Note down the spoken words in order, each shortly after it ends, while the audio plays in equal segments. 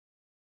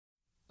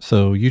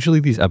So usually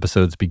these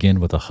episodes begin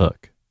with a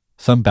hook,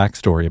 some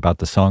backstory about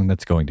the song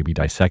that's going to be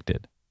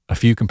dissected, a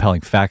few compelling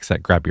facts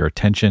that grab your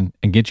attention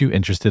and get you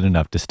interested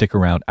enough to stick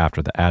around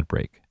after the ad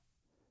break.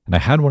 And I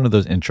had one of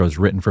those intros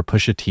written for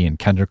Pusha T and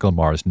Kendrick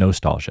Lamar's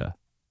Nosetalgia.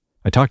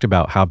 I talked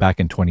about how back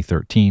in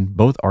 2013,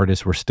 both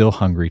artists were still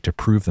hungry to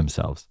prove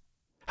themselves,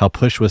 how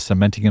Push was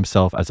cementing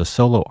himself as a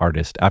solo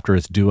artist after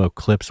his duo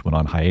Clips went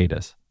on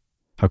hiatus,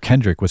 how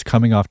Kendrick was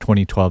coming off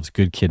 2012's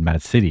Good Kid,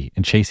 Mad City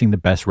and chasing the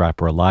best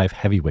rapper alive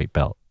heavyweight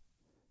belt.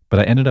 But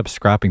I ended up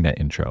scrapping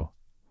that intro,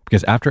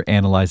 because after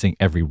analyzing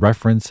every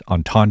reference,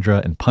 entendre,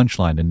 and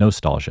punchline in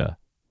Nosetalgia,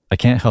 I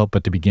can't help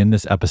but to begin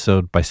this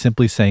episode by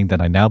simply saying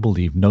that I now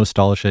believe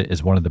Nosetalgia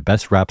is one of the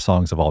best rap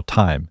songs of all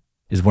time,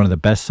 is one of the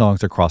best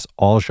songs across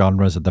all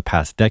genres of the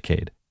past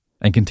decade,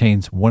 and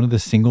contains one of the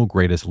single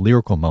greatest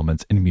lyrical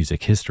moments in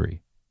music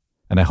history.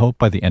 And I hope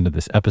by the end of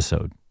this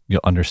episode, you'll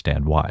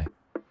understand why.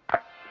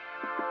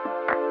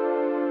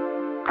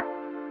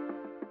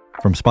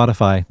 From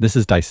Spotify, this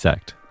is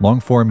Dissect,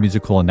 long-form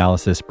musical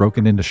analysis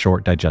broken into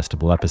short,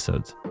 digestible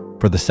episodes.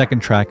 For the second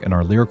track in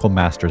our Lyrical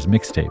Masters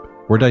mixtape,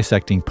 we're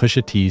dissecting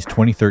Pusha T's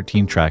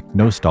 2013 track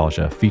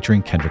Nosetalgia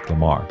featuring Kendrick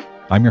Lamar.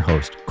 I'm your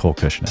host, Cole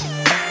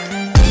Kushner.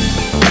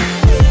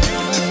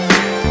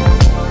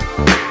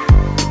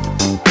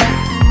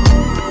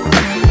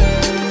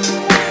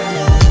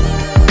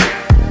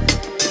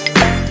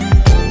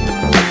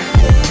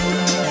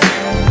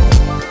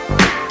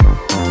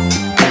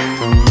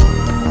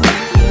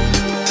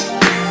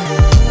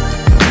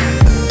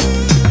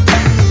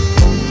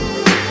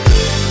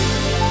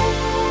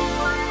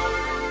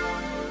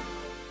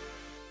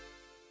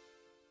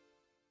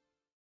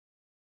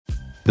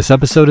 This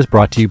episode is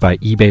brought to you by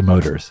eBay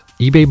Motors.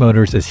 eBay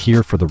Motors is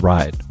here for the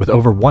ride, with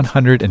over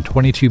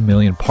 122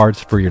 million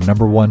parts for your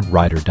number one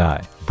ride or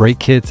die. Brake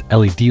kits,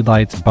 LED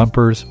lights,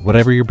 bumpers,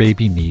 whatever your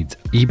baby needs,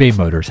 eBay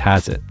Motors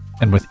has it.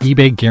 And with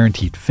eBay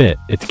Guaranteed Fit,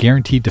 it's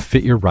guaranteed to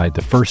fit your ride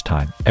the first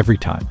time, every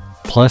time.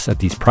 Plus, at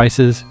these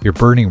prices, you're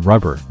burning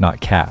rubber, not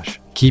cash.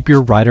 Keep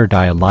your ride or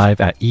die alive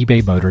at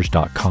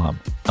ebaymotors.com.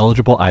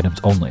 Eligible items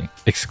only.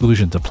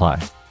 Exclusions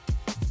apply.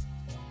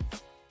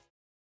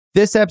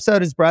 This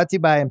episode is brought to you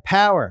by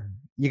Empower.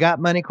 You got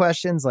money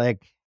questions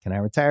like, can I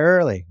retire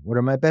early? What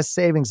are my best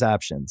savings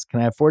options? Can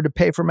I afford to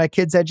pay for my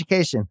kids'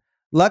 education?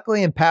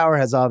 Luckily, Empower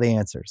has all the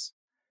answers.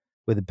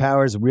 With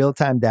Empower's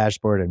real-time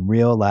dashboard and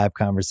real live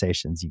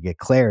conversations, you get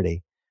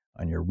clarity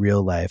on your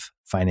real-life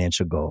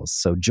financial goals.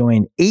 So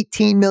join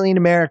 18 million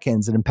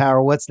Americans and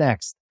Empower what's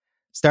next.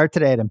 Start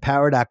today at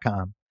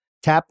empower.com.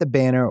 Tap the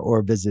banner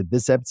or visit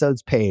this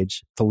episode's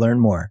page to learn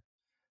more.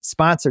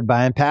 Sponsored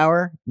by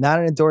Empower, not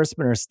an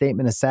endorsement or a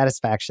statement of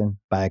satisfaction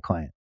by a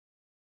client.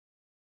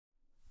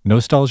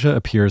 Nosetalgia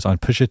appears on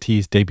Pusha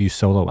T's debut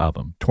solo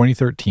album,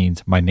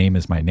 2013's My Name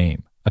Is My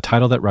Name, a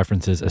title that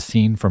references a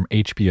scene from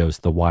HBO's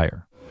The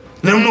Wire.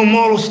 Let them know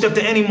Marlo step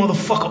to any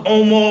motherfucker,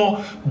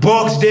 Omar,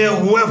 Barksdale,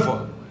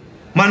 whoever.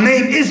 My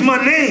name is my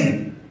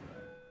name.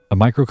 A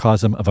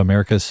microcosm of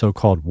America's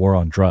so-called war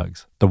on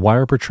drugs, The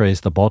Wire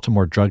portrays the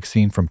Baltimore drug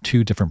scene from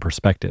two different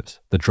perspectives,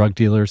 the drug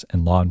dealers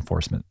and law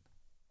enforcement.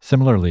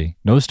 Similarly,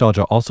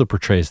 Nosetalgia also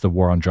portrays the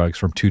war on drugs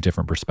from two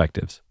different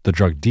perspectives, the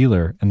drug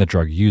dealer and the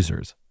drug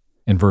users.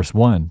 In verse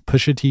 1,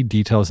 Pusha T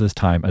details his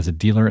time as a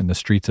dealer in the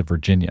streets of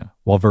Virginia,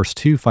 while verse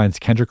 2 finds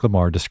Kendrick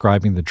Lamar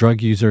describing the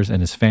drug users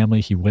and his family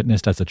he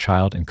witnessed as a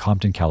child in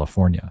Compton,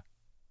 California.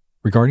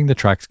 Regarding the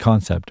track's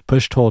concept,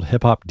 Push told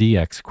Hip Hop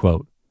DX,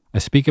 quote, I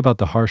speak about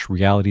the harsh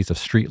realities of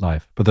street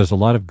life, but there's a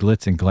lot of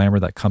glitz and glamour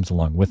that comes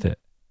along with it.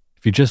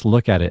 If you just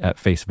look at it at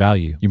face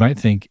value, you might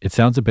think it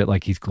sounds a bit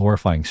like he's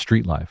glorifying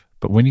street life.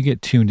 But when you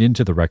get tuned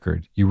into the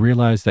record, you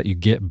realize that you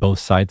get both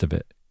sides of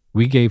it.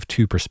 We gave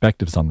two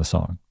perspectives on the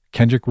song.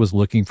 Kendrick was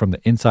looking from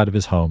the inside of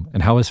his home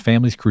and how his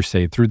family's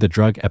crusade through the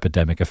drug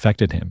epidemic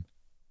affected him.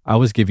 I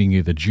was giving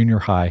you the junior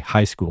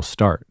high school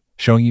start,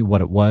 showing you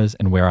what it was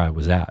and where I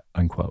was at,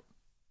 unquote.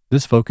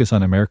 This focus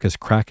on America's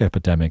crack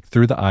epidemic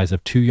through the eyes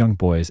of two young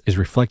boys is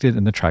reflected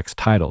in the track's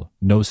title,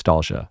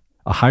 Nosetalgia,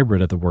 a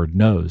hybrid of the word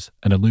nose,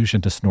 an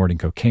allusion to snorting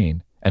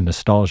cocaine, and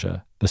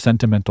nostalgia, the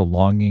sentimental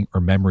longing or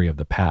memory of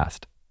the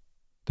past.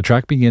 The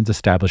track begins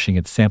establishing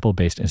its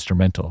sample-based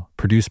instrumental,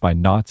 produced by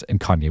Knots and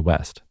Kanye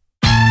West.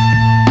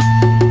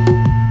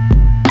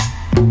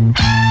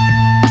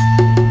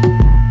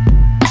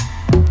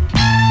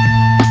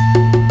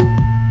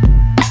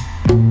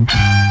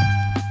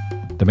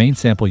 The main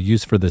sample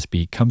used for this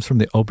beat comes from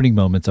the opening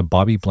moments of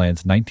Bobby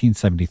Bland's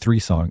 1973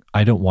 song,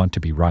 I Don't Want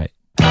to Be Right.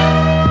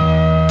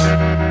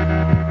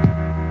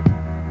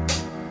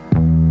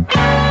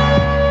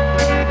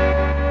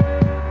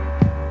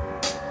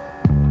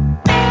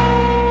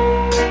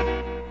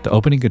 The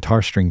opening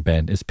guitar string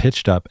bend is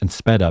pitched up and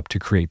sped up to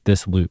create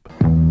this loop.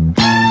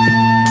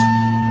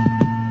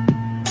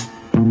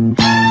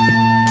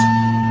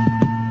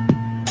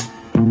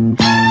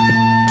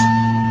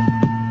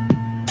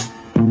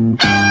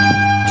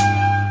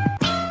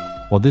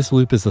 While this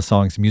loop is the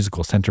song's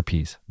musical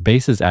centerpiece,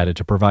 bass is added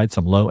to provide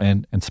some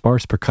low-end and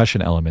sparse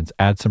percussion elements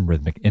add some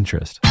rhythmic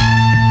interest.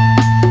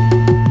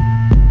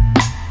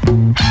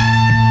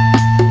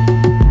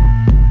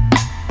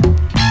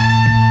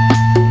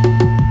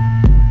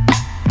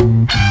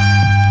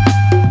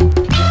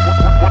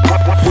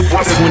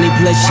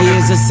 plus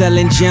years of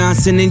selling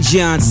Johnson &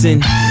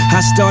 Johnson.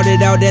 I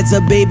started out as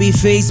a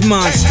baby-faced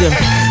monster.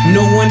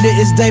 No wonder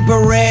it's diaper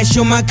rash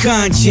on my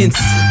conscience.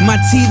 My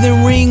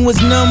teething ring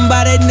was numb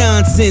by that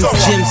nonsense.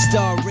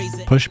 Gemstar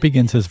razor. Push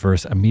begins his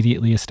verse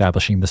immediately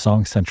establishing the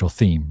song's central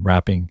theme,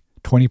 rapping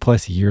 20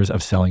 plus years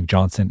of selling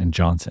Johnson &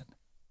 Johnson.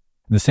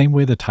 In the same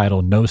way the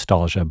title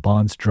Nosetalgia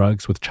bonds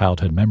drugs with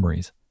childhood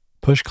memories,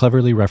 Push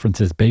cleverly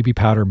references baby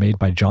powder made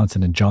by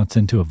Johnson &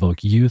 Johnson to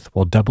evoke youth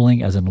while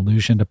doubling as an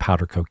allusion to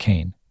powder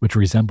cocaine, which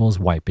resembles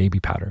white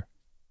baby powder.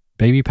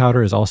 Baby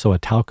powder is also a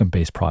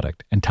talcum-based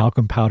product, and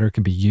talcum powder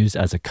can be used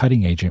as a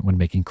cutting agent when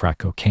making crack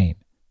cocaine.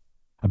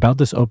 About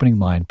this opening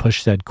line,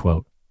 Push said,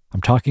 quote,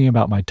 "I'm talking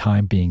about my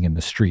time being in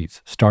the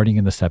streets, starting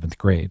in the 7th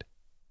grade.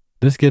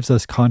 This gives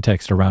us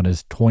context around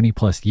his 20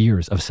 plus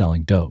years of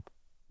selling dope.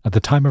 At the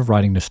time of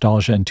writing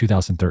Nosetalgia in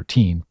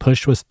 2013,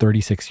 Push was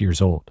 36 years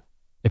old.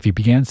 If he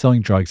began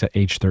selling drugs at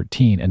age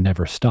 13 and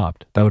never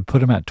stopped, that would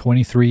put him at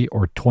 23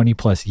 or 20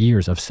 plus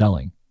years of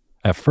selling.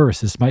 At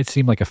first, this might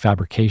seem like a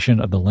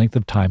fabrication of the length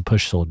of time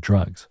Push sold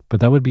drugs,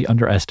 but that would be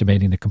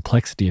underestimating the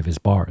complexity of his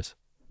bars,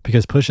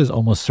 because Push is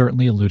almost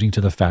certainly alluding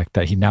to the fact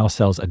that he now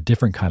sells a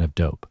different kind of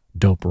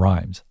dope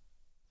rhymes.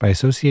 By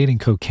associating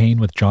cocaine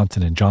with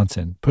Johnson &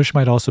 Johnson, Push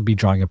might also be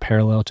drawing a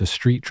parallel to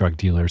street drug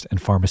dealers and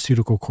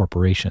pharmaceutical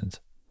corporations.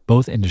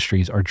 Both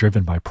industries are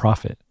driven by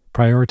profit,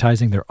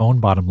 prioritizing their own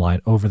bottom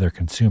line over their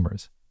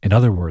consumers. In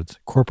other words,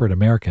 corporate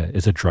America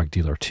is a drug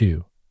dealer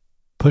too.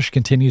 Push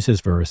continues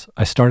his verse,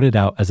 "I started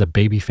out as a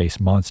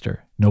baby-faced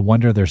monster. No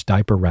wonder there's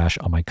diaper rash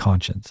on my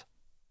conscience."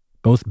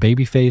 Both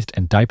baby-faced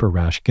and diaper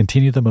rash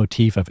continue the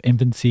motif of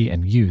infancy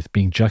and youth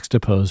being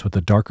juxtaposed with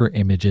the darker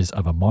images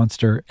of a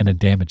monster and a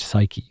damaged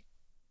psyche.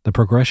 The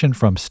progression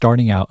from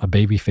starting out a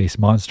baby-faced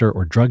monster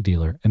or drug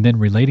dealer and then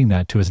relating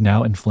that to his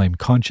now inflamed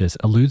conscience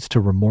alludes to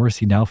remorse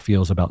he now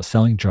feels about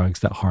selling drugs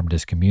that harmed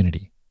his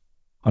community.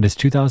 On his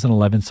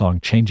 2011 song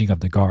Changing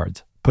of the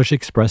Guards, Push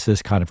expressed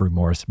this kind of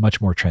remorse much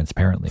more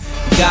transparently.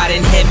 God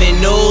in heaven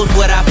knows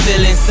what I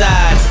feel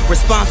inside.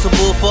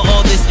 Responsible for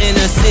all this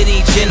inner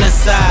city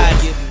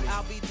genocide.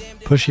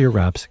 Push here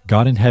raps,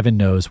 "God in heaven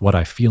knows what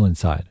I feel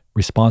inside.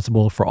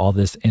 Responsible for all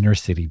this inner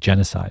city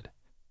genocide."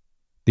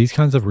 These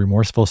kinds of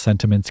remorseful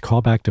sentiments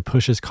call back to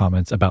Push's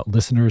comments about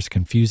listeners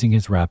confusing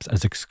his raps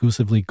as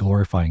exclusively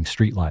glorifying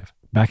street life,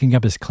 backing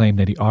up his claim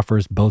that he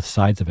offers both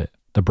sides of it,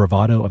 the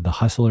bravado of the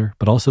hustler,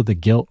 but also the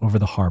guilt over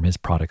the harm his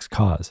products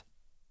cause.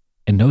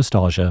 In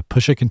Nosetalgia,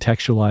 Pusha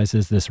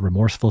contextualizes this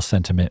remorseful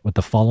sentiment with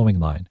the following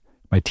line,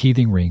 "My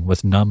teething ring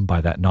was numbed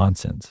by that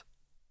nonsense."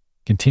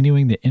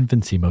 Continuing the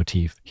infancy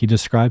motif, he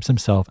describes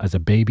himself as a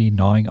baby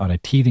gnawing on a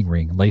teething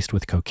ring laced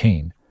with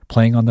cocaine,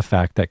 playing on the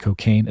fact that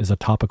cocaine is a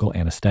topical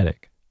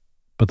anesthetic.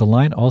 But the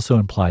line also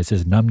implies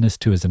his numbness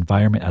to his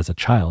environment as a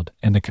child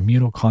and the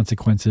communal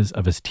consequences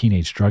of his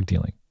teenage drug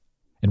dealing.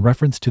 In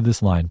reference to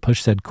this line,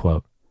 Push said,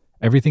 quote,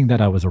 "Everything that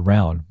I was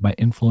around, my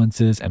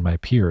influences and my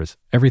peers,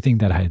 everything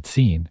that I had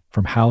seen,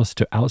 from house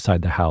to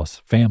outside the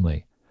house,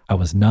 family, I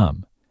was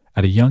numb.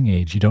 At a young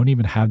age, you don't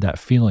even have that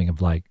feeling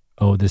of like,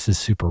 oh, this is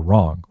super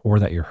wrong, or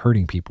that you're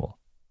hurting people.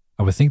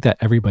 I would think that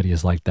everybody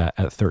is like that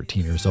at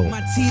 13 years old." My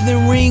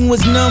teething ring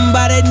was numb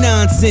by that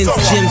nonsense.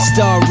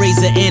 Gemstar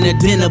razor and a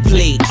dinner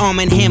plate. Arm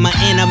and hammer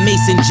and a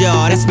mason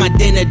jar. That's my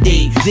dinner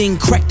date. Then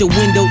crack the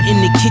window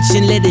in the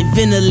kitchen, let it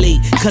ventilate.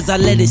 Cause I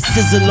let it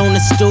sizzle on the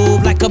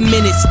stove like a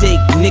minute steak.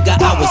 Nigga,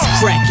 I was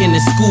crack in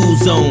the school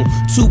zone.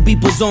 2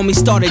 beepers on me,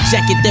 started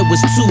jacket that was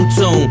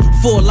 2-tone.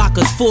 4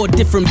 lockers, 4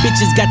 different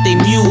bitches got they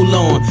mule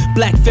on.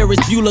 Black Ferris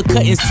Bueller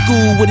cutting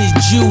school with his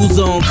jewels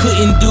on.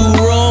 Couldn't do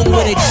wrong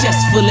with a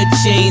chest full of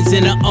chains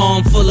and an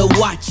arm full of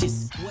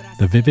watches.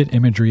 The vivid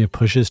imagery of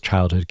Push's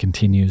childhood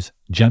continues,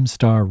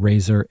 "Gemstar,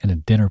 razor, and a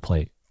dinner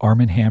plate, Arm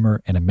 &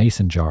 Hammer, and a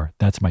mason jar,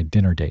 that's my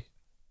dinner date."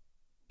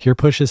 Here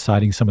Push is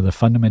citing some of the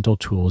fundamental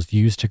tools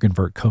used to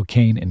convert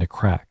cocaine into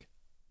crack.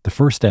 The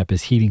first step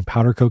is heating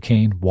powder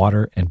cocaine,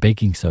 water, and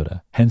baking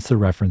soda, hence the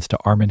reference to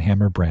Arm &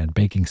 Hammer brand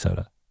baking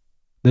soda.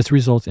 This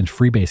results in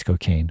freebase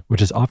cocaine,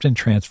 which is often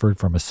transferred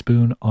from a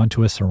spoon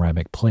onto a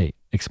ceramic plate,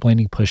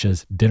 explaining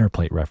Push's dinner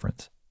plate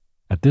reference.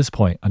 At this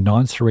point, a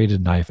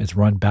non-serrated knife is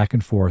run back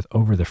and forth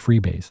over the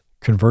freebase,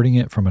 converting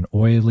it from an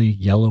oily,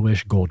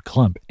 yellowish gold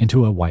clump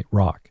into a white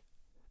rock.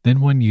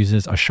 Then one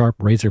uses a sharp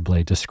razor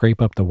blade to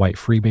scrape up the white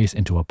freebase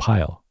into a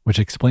pile, which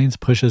explains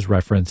Push's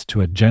reference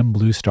to a Gem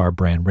Blue Star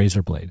brand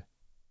razor blade.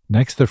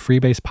 Next, the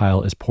freebase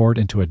pile is poured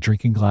into a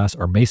drinking glass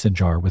or mason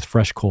jar with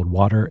fresh cold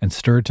water and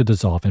stirred to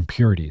dissolve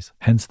impurities,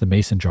 hence the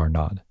mason jar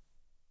nod.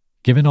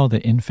 Given all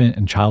the infant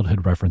and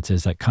childhood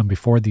references that come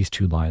before these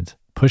two lines,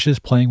 Push is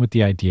playing with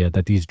the idea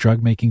that these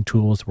drug-making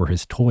tools were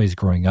his toys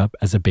growing up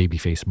as a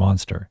baby-faced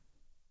monster.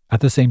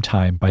 At the same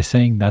time, by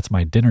saying "that's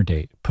my dinner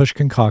date," Push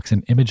concocts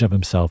an image of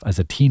himself as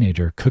a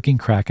teenager cooking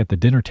crack at the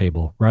dinner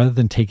table rather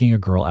than taking a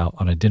girl out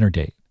on a dinner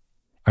date.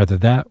 Either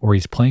that, or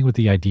he's playing with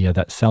the idea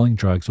that selling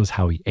drugs was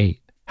how he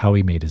ate, how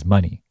he made his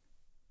money.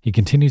 He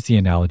continues the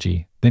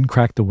analogy, "Then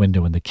crack the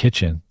window in the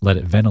kitchen, let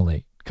it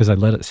ventilate, because I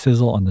let it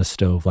sizzle on the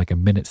stove like a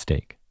minute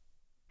steak."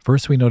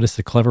 First, we notice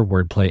the clever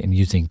wordplay in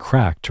using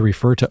crack to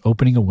refer to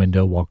opening a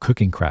window while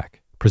cooking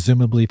crack,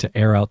 presumably to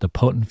air out the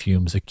potent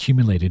fumes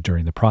accumulated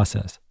during the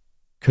process.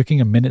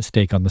 Cooking a minute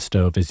steak on the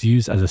stove is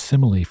used as a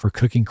simile for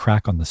cooking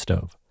crack on the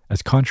stove,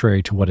 as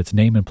contrary to what its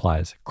name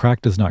implies,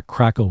 crack does not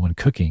crackle when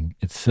cooking,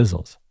 it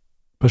sizzles.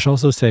 Push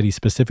also said he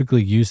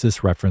specifically used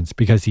this reference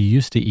because he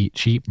used to eat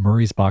cheap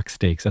Murray's box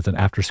steaks as an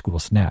after-school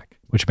snack,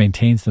 which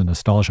maintains the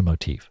nostalgia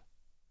motif.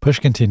 Push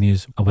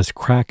continues, I was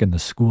crack in the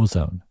school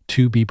zone,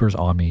 2 beepers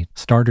on me,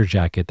 starter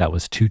jacket that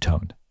was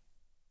two-toned.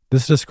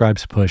 This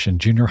describes Push in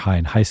junior high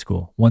and high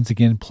school, once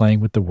again playing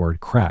with the word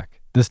crack,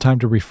 this time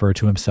to refer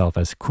to himself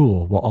as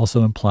cool while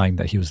also implying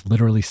that he was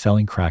literally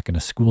selling crack in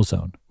a school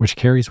zone, which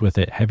carries with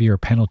it heavier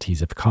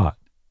penalties if caught.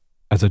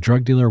 As a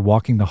drug dealer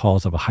walking the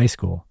halls of a high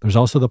school, there's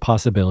also the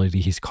possibility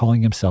he's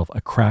calling himself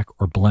a crack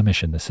or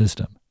blemish in the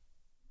system.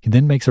 He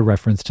then makes a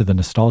reference to the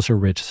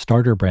nostalgia-rich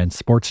starter brand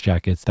sports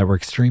jackets that were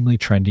extremely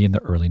trendy in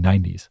the early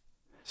 90s.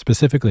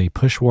 Specifically,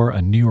 Push wore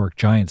a New York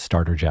Giants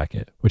starter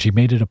jacket, which he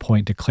made it a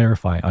point to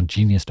clarify on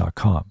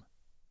Genius.com.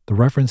 The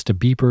reference to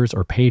beepers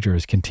or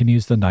pagers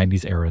continues the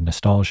 90s era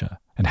nostalgia,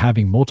 and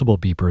having multiple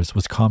beepers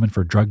was common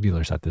for drug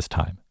dealers at this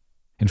time.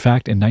 In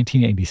fact, in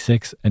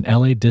 1986, an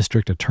LA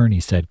district attorney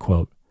said,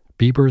 quote,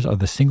 beepers are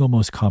the single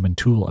most common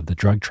tool of the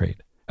drug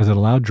trade, as it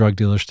allowed drug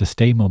dealers to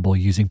stay mobile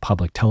using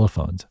public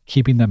telephones,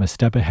 keeping them a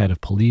step ahead of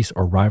police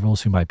or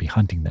rivals who might be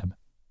hunting them.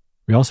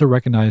 We also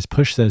recognize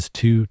Push says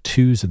 2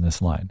 twos in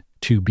this line,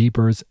 2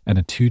 beepers and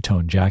a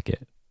two-tone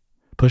jacket.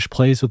 Push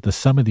plays with the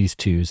sum of these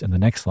twos in the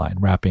next line,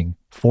 rapping,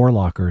 4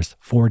 lockers,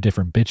 4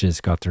 different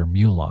bitches got their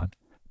mule on.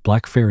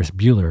 Black Ferris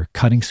Bueller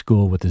cutting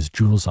school with his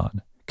jewels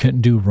on. Couldn't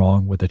do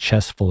wrong with a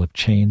chest full of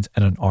chains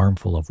and an arm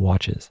full of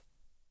watches.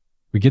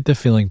 We get the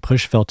feeling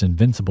Push felt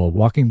invincible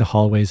walking the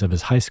hallways of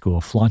his high school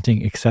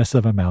flaunting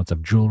excessive amounts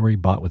of jewelry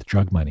bought with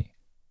drug money.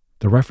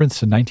 The reference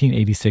to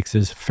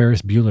 1986's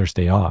Ferris Bueller's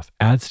Day Off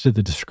adds to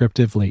the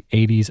descriptive late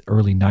 80s,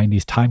 early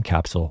 90s time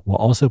capsule while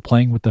also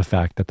playing with the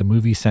fact that the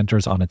movie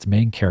centers on its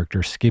main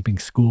character skipping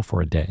school for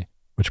a day,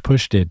 which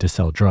Push did to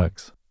sell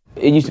drugs.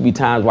 It used to be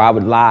times where I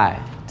would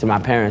lie to my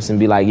parents and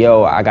be like,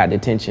 yo, I got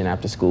detention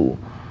after school.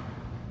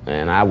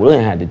 And I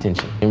really had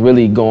detention. And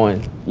really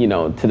going,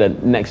 to the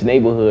next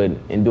neighborhood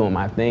and doing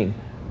my thing.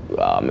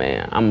 Oh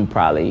man, I'm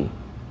probably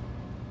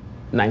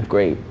 9th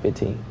grade,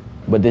 15.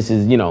 But this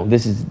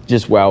is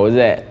just where I was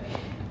at.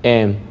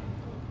 And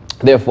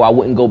therefore I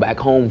wouldn't go back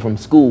home from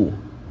school.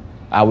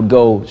 I would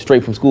go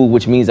straight from school,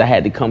 which means I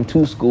had to come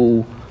to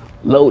school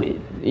loaded.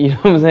 You know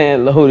what I'm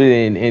saying?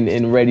 Loaded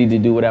and ready to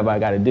do whatever I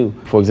gotta do.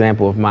 For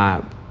example, if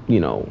my,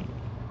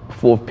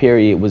 4th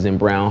period was in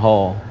Brown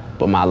Hall,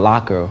 but my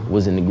locker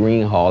was in the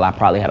Green Hall, I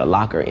probably had a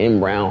locker in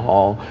Brown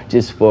Hall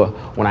just for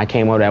when I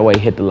came over that way,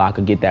 hit the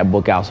locker, get that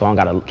book out, so I don't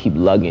gotta keep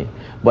lugging.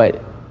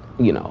 But,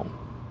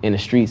 in the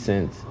street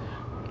sense,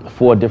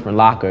 4 different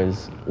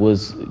lockers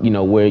was,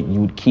 where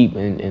you would keep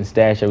and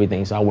stash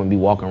everything, so I wouldn't be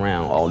walking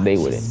around all day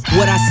with it.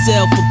 What I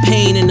sell for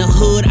pain in the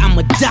hood, I'm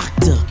a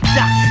doctor.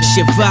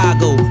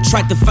 Chivago,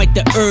 tried to fight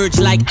the urge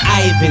like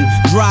Ivan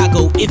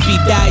Drago. If he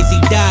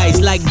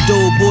dies like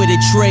Doughboy the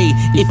Trey.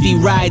 If he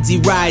rides,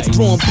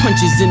 throwing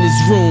punches in his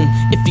room.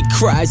 If he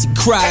cries, he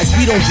cries.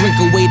 We don't drink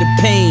away the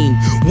pain.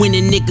 When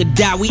a nigga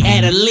die, we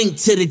add a link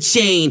to the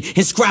chain.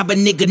 Inscribe a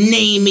nigga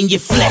name in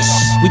your flesh.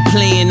 We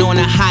playing on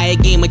a higher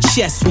game of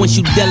chess. Once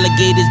you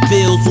delegate his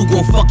bills, who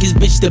gon' fuck his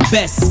bitch the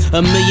best?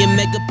 1 million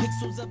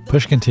megapixels of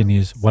Push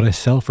continues, what I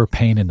sell for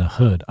pain in the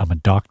hood, I'm a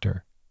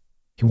doctor.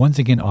 He once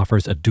again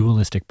offers a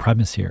dualistic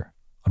premise here.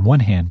 On one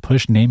hand,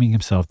 Push naming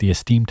himself the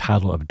esteemed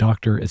title of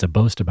doctor is a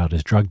boast about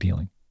his drug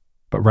dealing.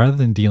 But rather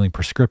than dealing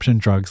prescription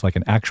drugs like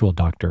an actual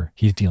doctor,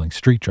 he's dealing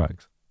street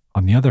drugs.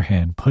 On the other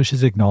hand, Push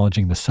is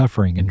acknowledging the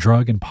suffering in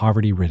drug and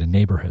poverty-ridden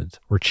neighborhoods,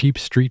 where cheap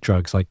street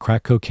drugs like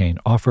crack cocaine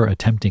offer a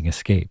tempting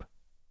escape.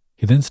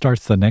 He then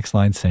starts the next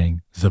line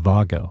saying,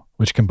 Zhivago,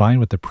 which combined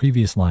with the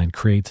previous line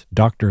creates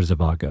Dr.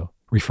 Zhivago,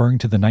 referring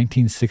to the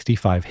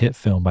 1965 hit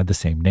film by the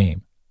same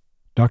name.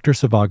 Dr.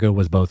 Zhivago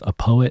was both a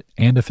poet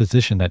and a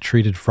physician that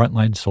treated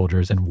frontline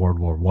soldiers in World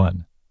War I.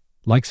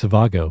 Like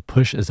Zhivago,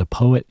 Push is a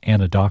poet and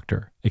a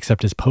doctor,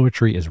 except his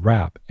poetry is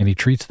rap, and he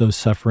treats those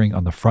suffering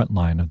on the front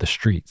line of the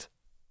streets.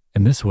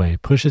 In this way,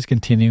 Push is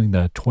continuing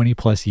the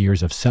 20-plus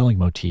years of selling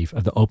motif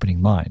of the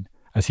opening line,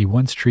 as he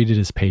once treated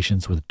his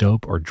patients with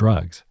dope or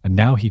drugs, and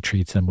now he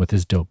treats them with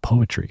his dope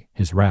poetry,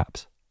 his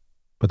raps.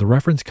 But the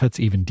reference cuts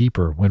even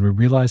deeper when we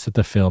realize that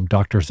the film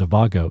Dr.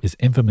 Zhivago is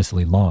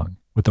infamously long,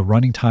 with a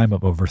running time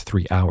of over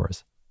 3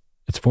 hours.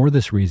 It's for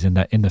this reason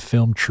that in the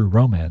film True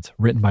Romance,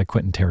 written by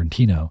Quentin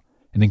Tarantino,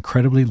 an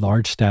incredibly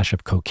large stash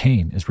of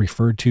cocaine is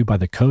referred to by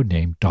the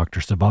codename Dr.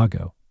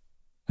 Zhivago.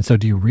 And so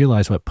do you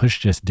realize what Push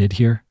just did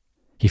here?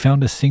 He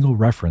found a single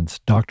reference,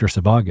 Dr.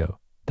 Zhivago,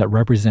 that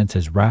represents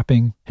his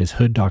rapping, his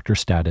hood doctor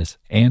status,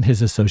 and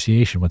his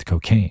association with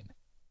cocaine.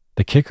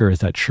 The kicker is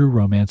that True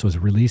Romance was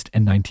released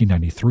in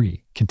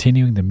 1993,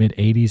 continuing the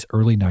mid-80s,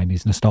 early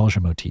 90s nostalgia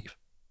motif.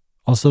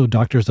 Also,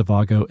 Dr.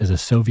 Zhivago is a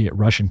Soviet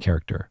Russian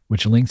character,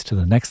 which links to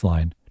the next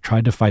line,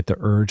 tried to fight the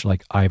urge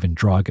like Ivan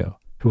Drago,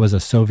 who was a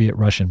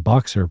Soviet-Russian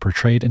boxer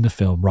portrayed in the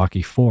film Rocky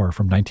IV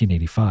from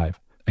 1985,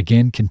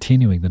 again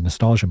continuing the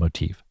nostalgia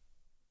motif.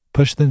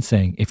 Push then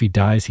saying, "If he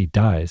dies, he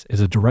dies," is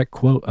a direct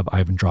quote of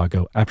Ivan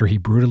Drago after he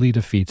brutally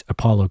defeats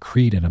Apollo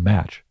Creed in a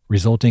match,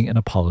 resulting in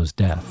Apollo's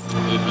death.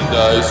 If he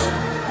dies,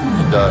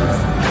 he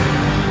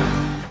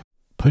dies.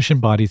 Push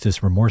embodies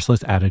this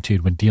remorseless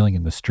attitude when dealing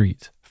in the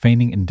streets,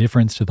 feigning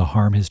indifference to the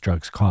harm his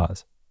drugs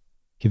cause.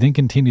 He then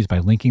continues by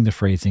linking the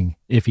phrasing,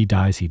 "if he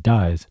dies, he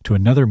dies," to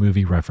another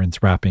movie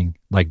reference rapping,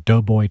 like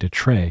Doughboy to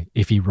Trey,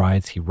 "if he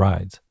rides, he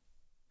rides."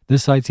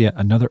 This cites yet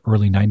another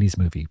early 90s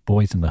movie,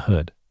 Boys in the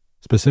Hood.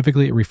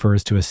 Specifically, it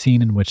refers to a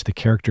scene in which the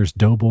characters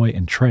Doughboy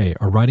and Trey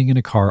are riding in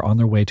a car on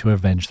their way to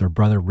avenge their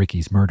brother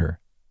Ricky's murder.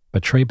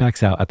 But Trey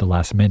backs out at the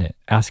last minute,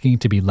 asking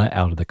to be let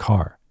out of the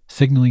car,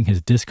 signaling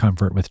his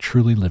discomfort with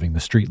truly living the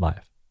street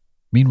life.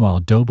 Meanwhile,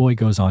 Doughboy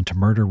goes on to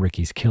murder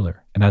Ricky's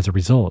killer, and as a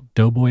result,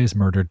 Doughboy is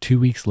murdered 2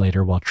 weeks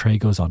later while Trey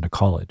goes on to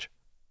college.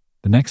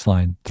 The next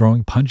line,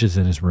 throwing punches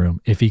in his room,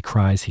 "if he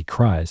cries, he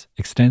cries,"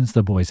 extends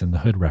the Boys in the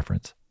Hood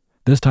reference.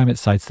 This time it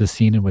cites the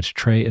scene in which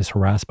Trey is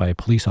harassed by a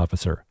police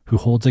officer who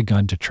holds a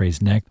gun to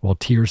Trey's neck while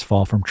tears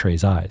fall from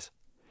Trey's eyes.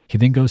 He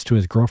then goes to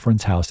his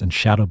girlfriend's house and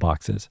shadow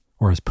boxes,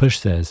 or as Push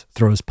says,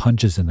 throws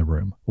punches in the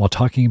room while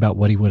talking about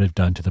what he would have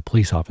done to the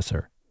police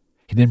officer.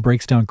 He then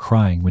breaks down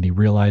crying when he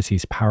realizes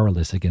he's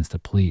powerless against the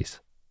police.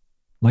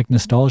 Like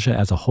nostalgia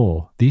as a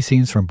whole, these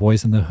scenes from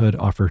Boys in the Hood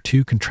offer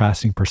two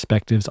contrasting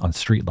perspectives on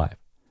street life.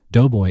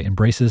 Doughboy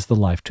embraces the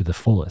life to the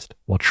fullest,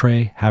 while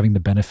Trey, having the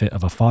benefit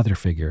of a father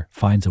figure,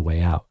 finds a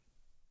way out.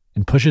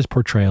 In Push's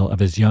portrayal of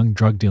his young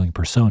drug-dealing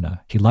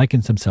persona, he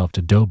likens himself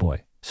to Doughboy,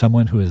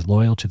 someone who is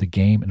loyal to the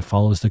game and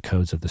follows the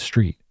codes of the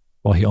street,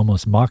 while he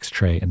almost mocks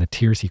Trey in the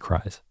tears he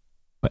cries.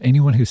 But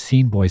anyone who's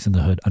seen Boys in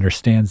the Hood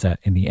understands that,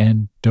 in the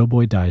end,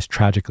 Doughboy dies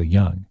tragically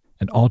young,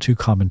 an all too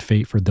common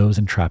fate for those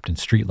entrapped in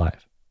street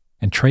life.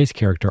 And Trey's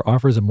character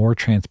offers a more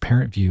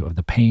transparent view of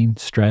the pain,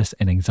 stress,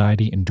 and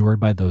anxiety endured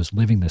by those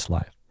living this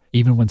life,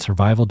 even when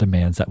survival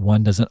demands that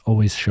one doesn't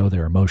always show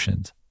their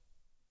emotions.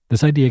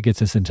 This idea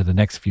gets us into the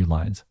next few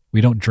lines.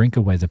 "We don't drink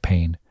away the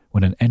pain.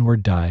 When an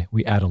N-word die,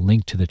 we add a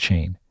link to the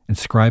chain.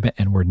 Inscribe an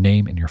N-word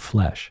name in your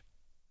flesh."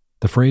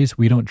 The phrase,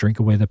 "we don't drink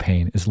away the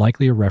pain," is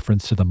likely a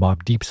reference to the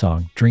Mobb Deep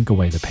song, "Drink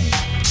Away the Pain."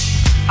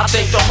 I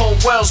think the whole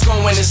world's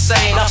going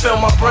insane. I fill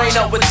my brain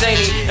up with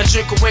Zany and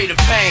drink away the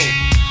pain.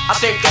 I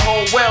think the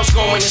whole world's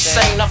going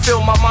insane. I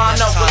fill my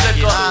mind up with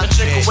liquor and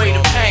drink away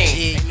the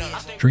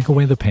pain. Drink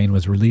Away the Pain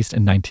was released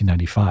in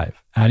 1995,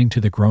 adding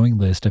to the growing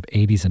list of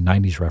 80s and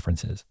 90s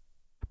references.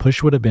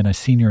 Push would have been a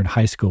senior in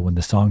high school when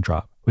the song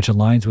dropped, which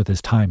aligns with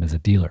his time as a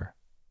dealer.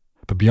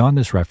 But beyond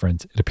this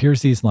reference, it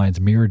appears these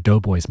lines mirror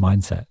Doughboy's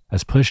mindset,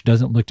 as Push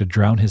doesn't look to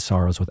drown his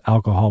sorrows with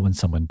alcohol when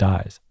someone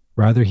dies.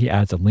 Rather, he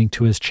adds a link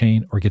to his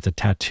chain or gets a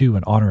tattoo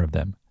in honor of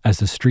them, as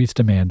the streets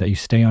demand that you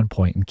stay on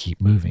point and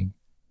keep moving.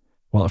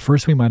 While at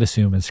first we might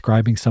assume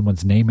inscribing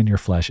someone's name in your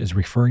flesh is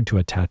referring to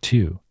a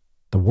tattoo,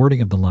 the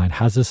wording of the line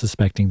has us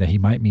suspecting that he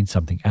might mean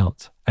something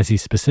else, as he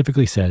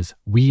specifically says,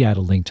 "we add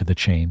a link to the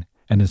chain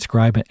and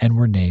inscribe an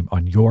N-word name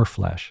on your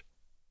flesh."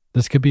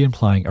 This could be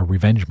implying a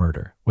revenge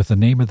murder, with the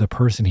name of the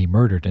person he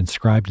murdered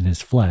inscribed in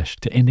his flesh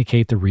to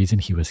indicate the reason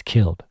he was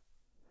killed.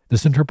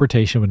 This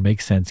interpretation would make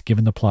sense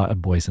given the plot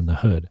of Boys in the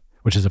Hood,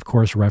 which is of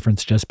course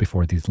referenced just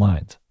before these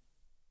lines.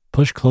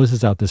 Push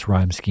closes out this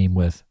rhyme scheme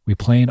with, "we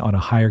playing on a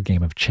higher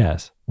game of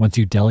chess. Once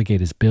you delegate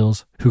his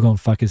bills, who gon'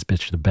 fuck his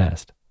bitch the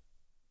best?"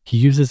 He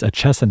uses a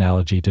chess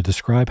analogy to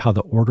describe how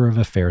the order of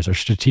affairs are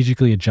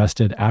strategically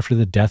adjusted after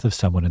the death of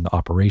someone in the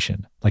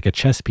operation, like a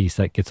chess piece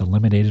that gets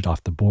eliminated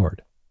off the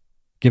board.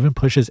 Given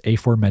Push's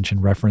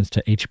aforementioned reference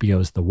to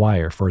HBO's The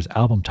Wire for his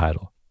album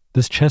title,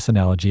 this chess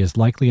analogy is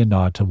likely a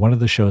nod to one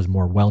of the show's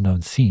more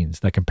well-known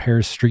scenes that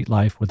compares street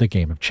life with a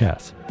game of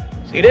chess.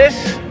 See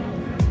this?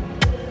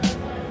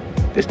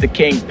 This the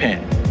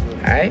kingpin,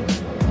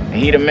 alright? And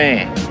he the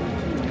man.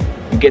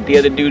 You get the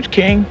other dude's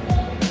king,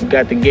 you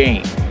got the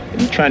game. And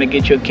he's trying to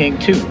get your king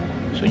too,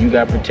 so you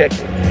got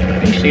protected.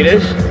 And you see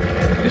this?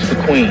 This the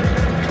queen.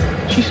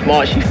 She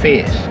smart, she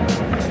fierce.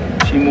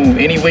 She move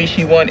any way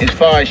she want, as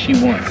far as she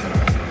want.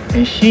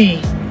 And she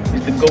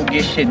is the go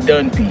get shit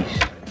done piece.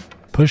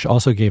 Push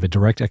also gave a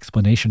direct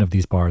explanation of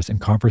these bars in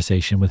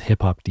conversation with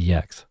Hip Hop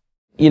DX.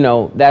 You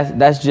know,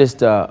 that's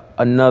just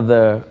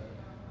another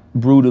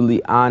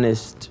brutally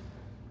honest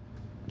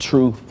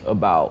truth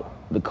about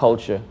the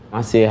culture.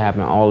 I see it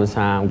happen all the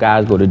time.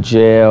 Guys go to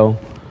jail,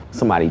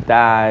 somebody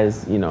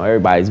dies, you know,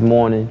 everybody's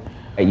mourning.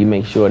 And you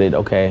make sure that,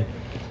 okay,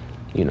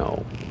 you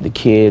know, the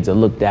kids are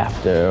looked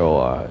after,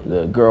 or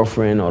the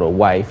girlfriend or the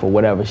wife or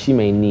whatever, she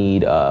may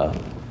need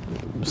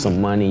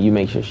some money, you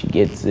make sure she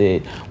gets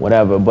it,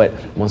 whatever. But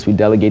once we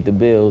delegate the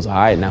bills, all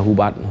right, now who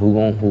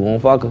gonna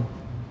fuck her?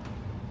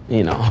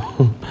 You know,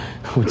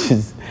 which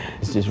is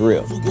It's just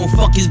real. Who gon'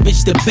 fuck his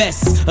bitch the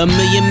best? 1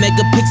 million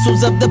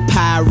megapixels of the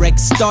Pyrex.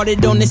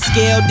 Started on the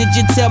scale, did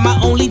you tell my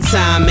only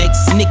Timex?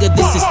 Nigga,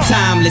 this is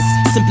timeless,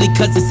 simply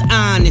cause it's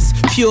honest.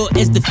 Pure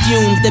as the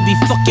fumes that be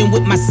fucking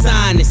with my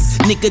sinus.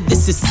 Nigga,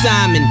 this is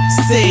Simon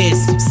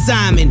Says,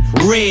 Simon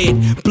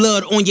Red.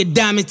 Blood on your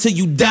diamond till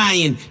you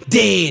dying,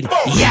 dead.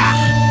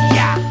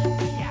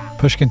 Yeah.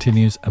 Push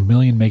continues, 1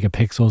 million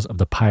megapixels of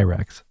the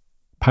Pyrex.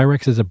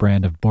 Pyrex is a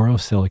brand of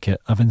borosilicate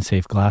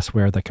oven-safe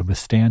glassware that can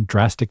withstand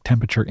drastic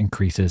temperature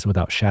increases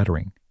without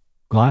shattering.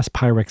 Glass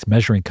Pyrex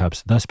measuring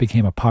cups thus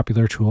became a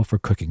popular tool for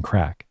cooking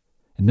crack.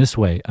 In this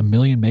way, 1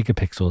 million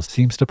megapixels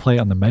seems to play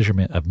on the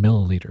measurement of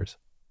milliliters.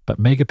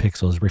 But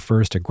megapixels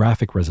refers to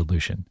graphic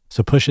resolution,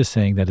 so Push is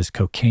saying that his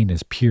cocaine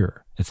is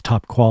pure, it's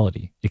top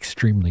quality,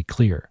 extremely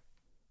clear.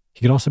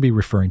 He could also be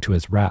referring to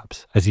his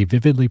raps, as he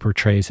vividly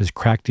portrays his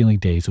crack-dealing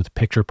days with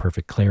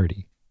picture-perfect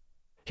clarity.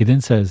 He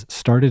then says,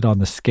 started on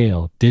the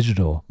scale,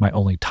 digital, my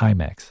only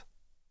Timex.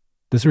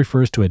 This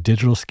refers to a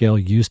digital scale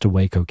used to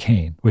weigh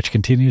cocaine, which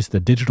continues the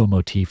digital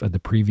motif of the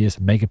previous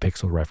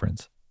megapixel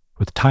reference.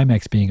 With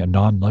Timex being a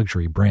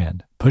non-luxury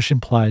brand, Push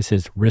implies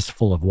his wrist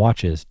full of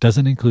watches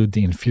doesn't include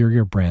the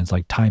inferior brands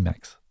like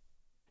Timex.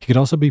 He could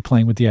also be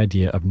playing with the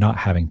idea of not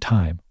having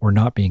time or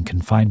not being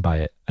confined by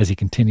it, as he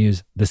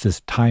continues, this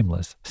is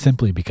timeless,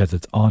 simply because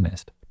it's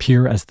honest,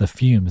 pure as the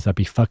fumes that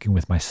be fucking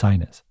with my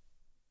sinus.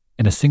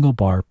 In a single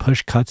bar,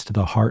 Push cuts to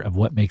the heart of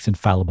what makes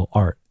infallible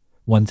art,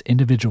 one's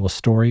individual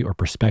story or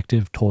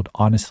perspective told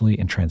honestly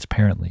and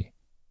transparently.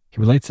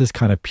 He relates this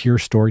kind of pure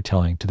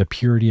storytelling to the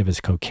purity of his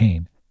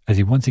cocaine, as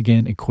he once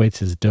again equates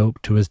his dope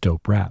to his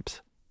dope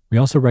raps. We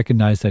also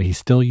recognize that he's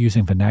still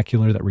using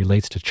vernacular that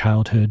relates to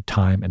childhood,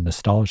 time, and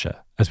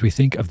nostalgia, as we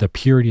think of the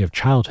purity of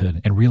childhood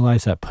and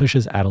realize that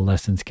Push's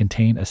adolescence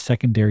contained a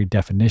secondary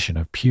definition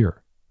of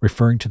pure,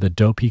 referring to the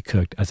dope he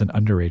cooked as an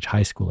underage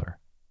high schooler.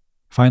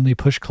 Finally,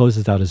 Push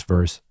closes out his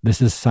verse,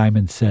 this is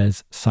Simon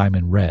Says,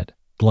 Simon Red.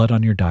 Blood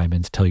on your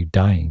diamonds till you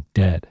dying,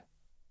 dead.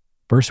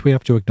 First, we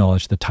have to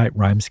acknowledge the tight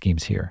rhyme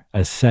schemes here,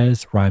 as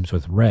Says rhymes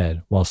with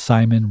red, while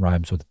Simon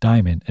rhymes with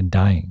diamond and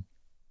dying.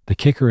 The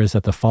kicker is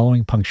that the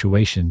following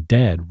punctuation,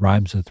 dead,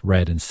 rhymes with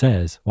red and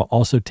says, while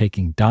also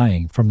taking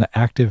dying from the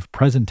active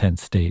present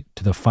tense state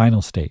to the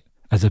final state,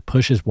 as if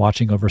Push is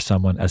watching over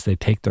someone as they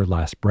take their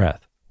last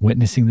breath,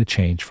 witnessing the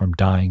change from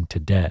dying to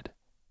dead.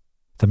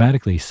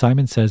 Thematically,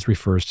 Simon Says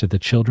refers to the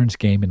children's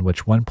game in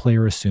which one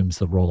player assumes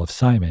the role of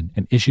Simon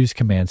and issues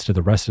commands to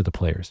the rest of the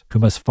players, who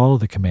must follow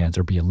the commands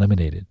or be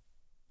eliminated.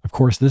 Of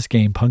course, this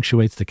game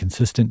punctuates the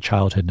consistent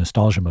childhood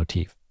nostalgia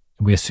motif,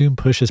 and we assume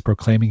Push is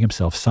proclaiming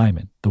himself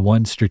Simon, the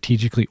one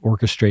strategically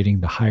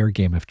orchestrating the higher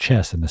game of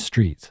chess in the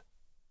streets.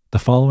 The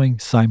following,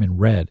 Simon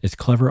Red, is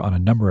clever on a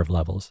number of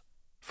levels.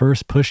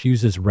 First, Push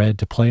uses red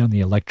to play on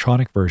the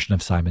electronic version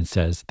of Simon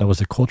Says that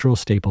was a cultural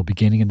staple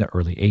beginning in the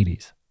early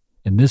 80s.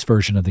 In this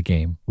version of the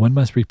game, one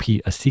must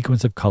repeat a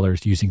sequence of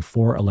colors using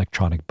 4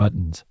 electronic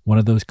buttons, one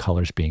of those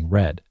colors being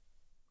red.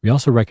 We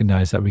also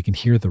recognize that we can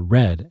hear the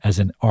red as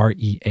an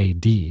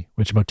R-E-A-D,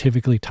 which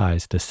motivically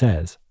ties to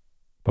Says.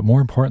 But more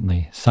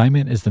importantly,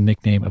 Simon is the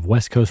nickname of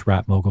West Coast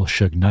rap mogul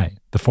Suge Knight,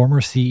 the former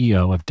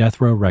CEO of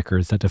Death Row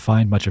Records that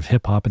defined much of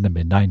hip-hop in the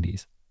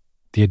mid-90s.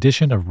 The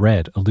addition of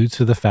red alludes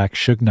to the fact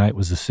Suge Knight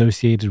was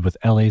associated with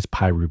LA's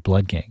Piru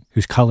Blood Gang,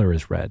 whose color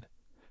is red.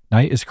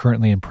 Knight is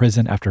currently in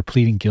prison after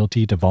pleading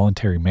guilty to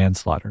voluntary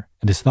manslaughter,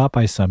 and is thought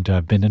by some to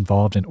have been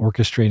involved in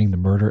orchestrating the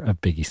murder of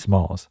Biggie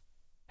Smalls.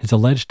 His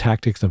alleged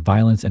tactics of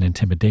violence and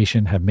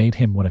intimidation have made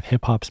him one of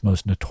hip-hop's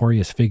most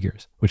notorious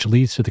figures, which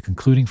leads to the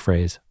concluding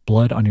phrase,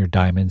 blood on your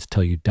diamonds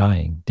till you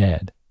dying,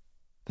 dead.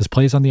 This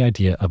plays on the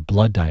idea of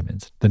blood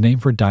diamonds, the name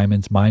for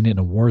diamonds mined in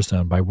a war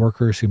zone by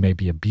workers who may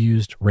be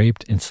abused,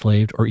 raped,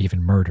 enslaved, or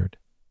even murdered.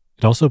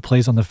 It also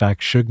plays on the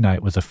fact Suge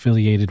Knight was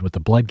affiliated with the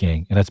Blood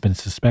Gang and has been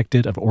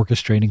suspected of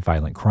orchestrating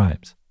violent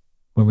crimes.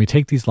 When we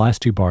take these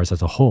last 2 bars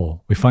as a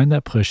whole, we find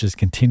that Push is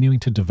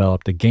continuing to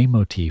develop the game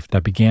motif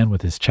that began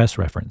with his chess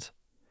reference.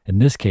 In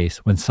this case,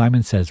 when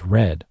Simon says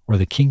red, or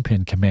the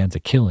kingpin commands a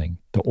killing,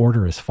 the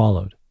order is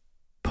followed.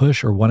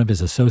 Push or one of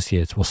his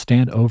associates will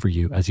stand over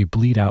you as you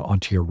bleed out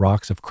onto your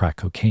rocks of crack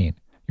cocaine,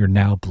 your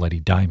now bloody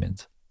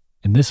diamonds.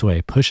 In this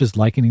way, Push is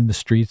likening the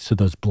streets to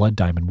those blood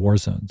diamond war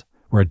zones,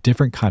 where a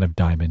different kind of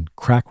diamond,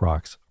 crack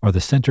rocks, are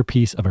the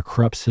centerpiece of a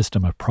corrupt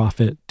system of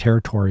profit,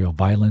 territorial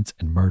violence,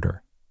 and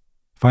murder.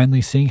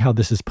 Finally, seeing how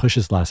this is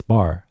Push's last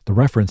bar, the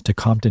reference to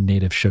Compton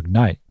native Suge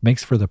Knight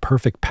makes for the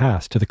perfect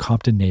pass to the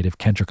Compton native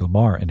Kendrick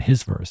Lamar in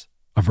his verse,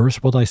 a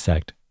verse we'll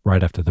dissect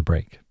right after the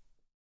break.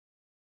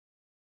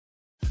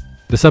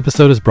 This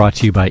episode is brought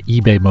to you by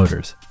eBay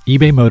Motors.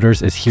 eBay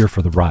Motors is here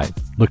for the ride.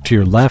 Look to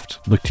your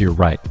left, look to your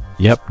right.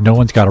 Yep, no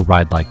one's got a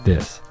ride like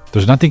this.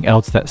 There's nothing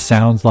else that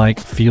sounds like,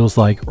 feels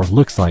like, or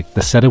looks like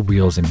the set of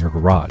wheels in your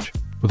garage.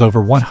 With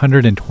over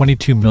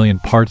 122 million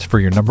parts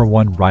for your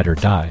 #1 ride or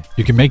die,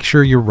 you can make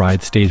sure your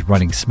ride stays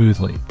running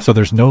smoothly, so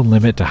there's no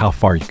limit to how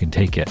far you can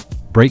take it.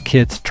 Brake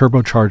kits,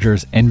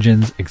 turbochargers,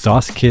 engines,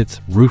 exhaust kits,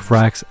 roof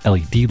racks,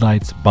 LED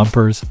lights,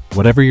 bumpers,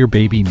 whatever your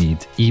baby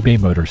needs, eBay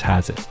Motors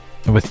has it.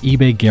 And with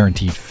eBay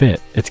Guaranteed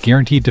Fit, it's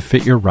guaranteed to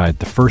fit your ride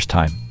the first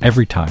time,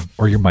 every time,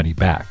 or your money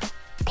back.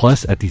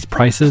 Plus, at these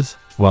prices,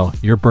 well,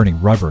 you're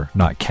burning rubber,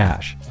 not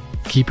cash.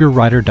 Keep your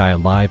ride or die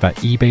alive at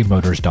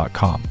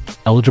ebaymotors.com.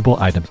 Eligible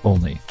items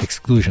only.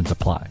 Exclusions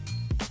apply.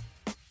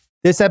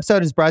 This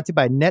episode is brought to you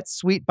by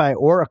NetSuite by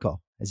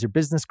Oracle. As your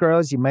business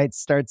grows, you might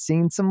start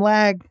seeing some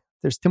lag.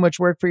 There's too much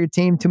work for your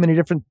team, too many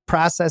different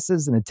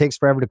processes, and it takes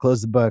forever to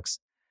close the books.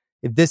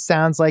 If this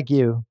sounds like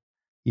you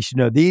should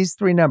know these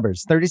three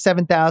numbers: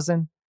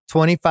 37,000,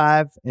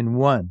 25, and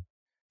 1.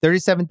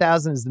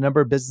 37,000 is the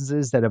number of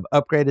businesses that have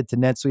upgraded to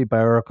NetSuite by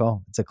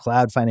Oracle. It's a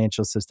cloud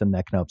financial system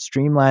that can help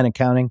streamline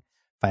accounting,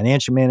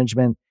 financial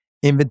management,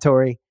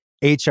 inventory,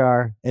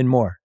 HR, and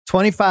more.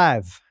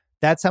 25,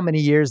 that's how many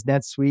years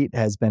NetSuite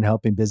has been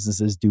helping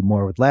businesses do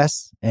more with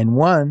less. And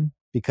 1,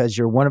 because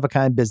your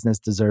one-of-a-kind business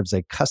deserves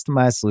a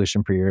customized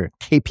solution for your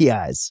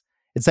KPIs.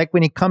 It's like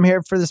when you come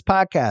here for this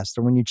podcast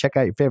or when you check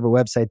out your favorite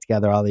website to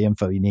gather all the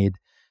info you need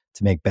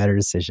to make better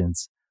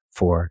decisions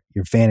for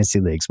your fantasy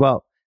leagues.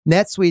 Well,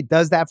 NetSuite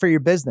does that for your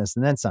business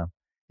and then some.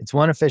 It's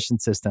one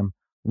efficient system,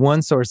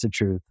 one source of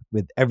truth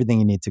with everything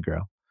you need to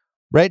grow.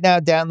 Right now,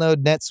 download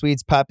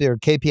NetSuite's popular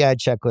KPI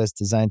checklist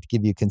designed to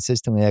give you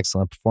consistently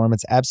excellent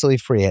performance absolutely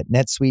free at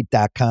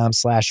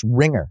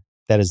netsuite.com/ringer.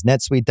 That is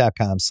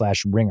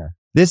netsuite.com/ringer.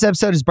 This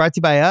episode is brought to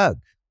you by UGG.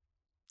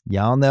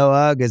 Y'all know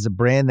UGG is a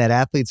brand that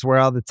athletes wear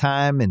all the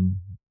time in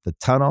the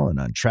tunnel and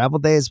on travel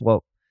days.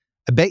 Well,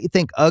 I bet you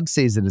think UGG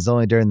season is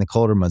only during the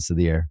colder months of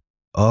the year.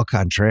 Au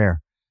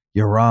contraire,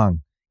 you're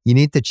wrong. You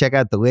need to check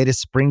out the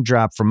latest spring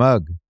drop from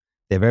UGG.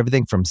 They have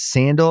everything from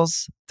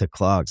sandals to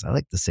clogs. I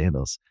like the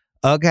sandals.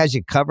 UGG has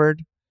you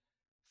covered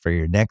for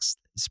your next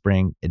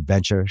spring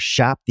adventure.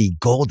 Shop the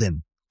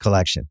Golden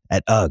Collection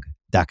at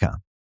UGG.com.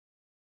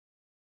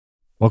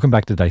 Welcome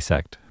back to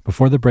Dissect.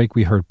 Before the break,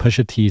 we heard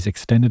Pusha T's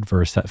extended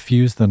verse that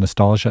fused the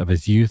nostalgia of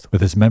his youth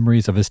with his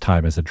memories of his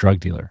time as a drug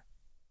dealer.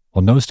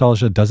 While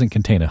Nosetalgia doesn't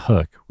contain a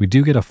hook, we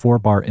do get a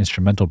 4-bar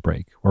instrumental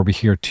break where we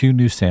hear 2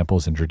 new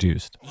samples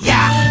introduced.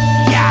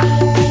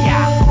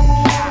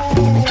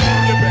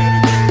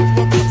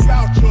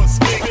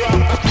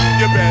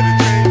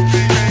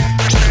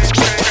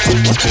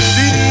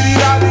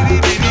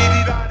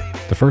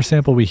 The first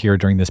sample we hear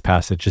during this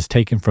passage is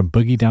taken from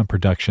Boogie Down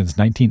Productions'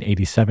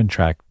 1987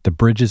 track, The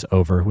Bridge Is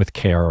Over with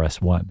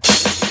KRS-One.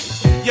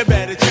 You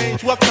better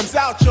change what comes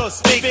out your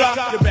speaker.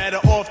 You're better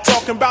off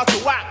talking about the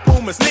whack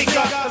boomer sneaker.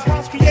 Cause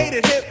once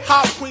created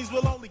hip-hop queens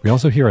will only... We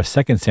also hear a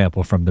second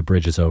sample from The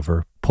Bridge Is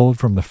Over, pulled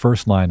from the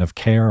first line of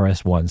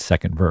KRS-One's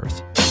second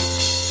verse.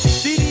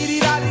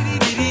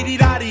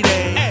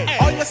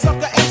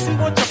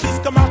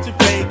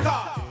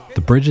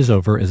 The Bridge Is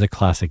Over is a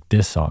classic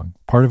diss song,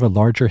 part of a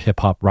larger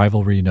hip-hop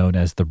rivalry known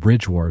as the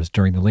Bridge Wars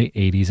during the late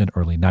 80s and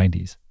early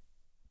 90s.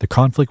 The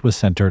conflict was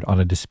centered on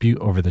a dispute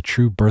over the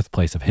true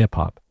birthplace of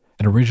hip-hop,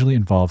 and originally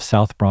involved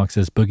South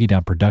Bronx's Boogie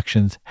Down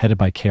Productions, headed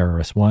by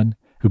KRS-One,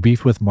 who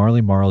beefed with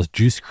Marley Marl's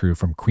Juice Crew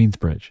from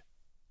Queensbridge.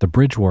 The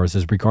Bridge Wars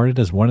is regarded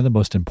as one of the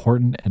most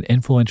important and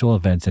influential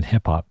events in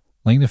hip-hop,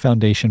 laying the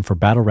foundation for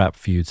battle rap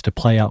feuds to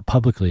play out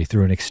publicly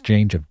through an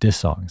exchange of diss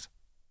songs.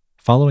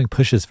 Following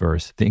Push's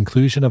verse, the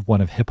inclusion of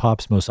one of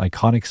hip-hop's most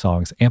iconic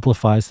songs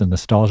amplifies the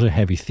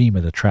nostalgia-heavy theme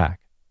of the track.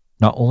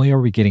 Not only are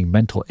we getting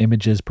mental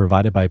images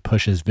provided by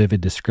Push's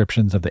vivid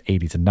descriptions of the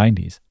 80s and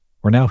 90s,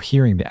 we're now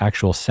hearing the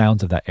actual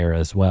sounds of that era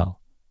as well.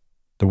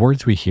 The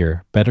words we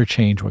hear, "better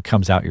change what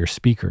comes out your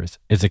speakers,"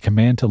 is a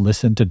command to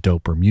listen to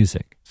doper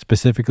music,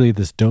 specifically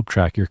this dope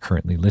track you're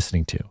currently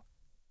listening to.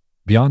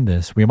 Beyond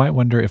this, we might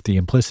wonder if the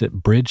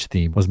implicit bridge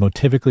theme was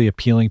motivically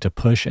appealing to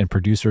Push and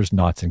producers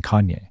Knotts and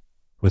Kanye.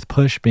 With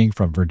Push being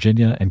from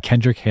Virginia and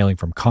Kendrick hailing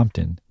from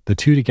Compton, the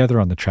two together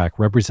on the track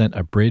represent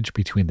a bridge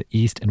between the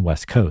East and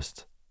West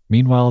Coasts.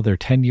 Meanwhile, their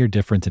 10-year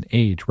difference in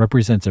age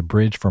represents a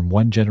bridge from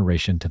one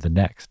generation to the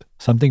next,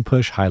 something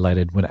Push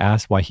highlighted when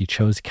asked why he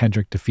chose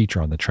Kendrick to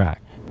feature on the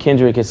track.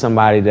 Kendrick is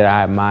somebody that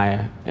I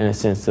admire in a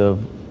sense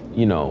of,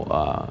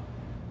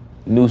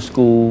 new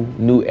school,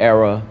 new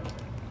era,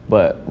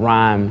 but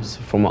rhymes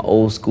from an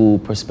old school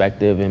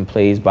perspective and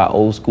plays by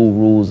old school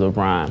rules of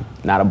rhyme.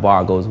 Not a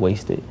bar goes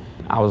wasted.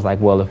 I was like,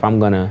 well, if I'm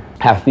gonna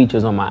have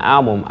features on my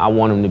album, I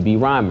want them to be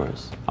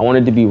rhymers. I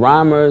wanted to be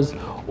rhymers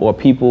or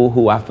people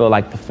who I feel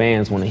like the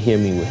fans want to hear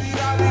me with.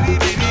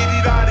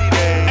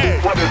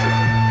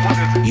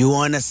 You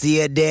wanna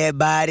see a dead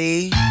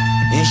body?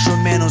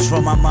 Instrumentals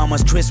from my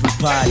mama's Christmas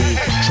party.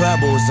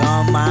 Troubles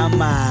on my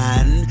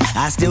mind.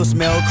 I still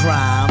smell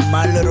crime.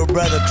 My little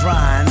brother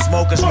crying.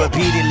 Smokers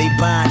repeatedly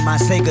bind my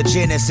Sega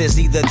Genesis.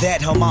 Either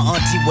that or my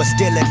auntie was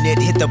still in it.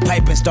 Hit the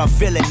pipe and start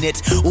feeling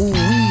it. Ooh,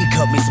 weed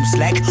cut me some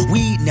slack.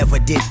 Weed never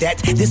did that.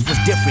 This was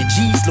different.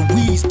 Jeez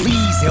Louise,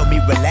 please help me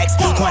relax.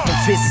 Quantum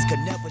physics could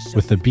never show.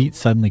 With the beat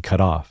suddenly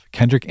cut off,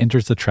 Kendrick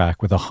enters the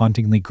track with a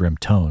hauntingly grim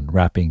tone,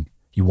 rapping,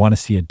 "You wanna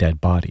see a dead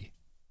body."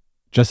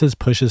 Just as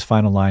Push's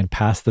final line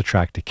passed the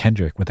track to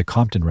Kendrick with a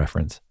Compton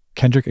reference,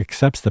 Kendrick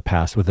accepts the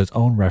pass with his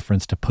own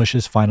reference to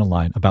Push's final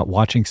line about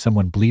watching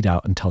someone bleed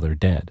out until they're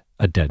dead,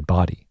 a dead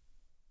body.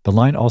 The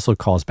line also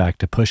calls back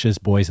to Pusha's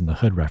Boys in the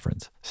Hood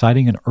reference,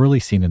 citing an early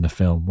scene in the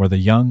film where the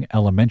young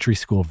elementary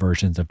school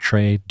versions of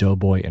Trey,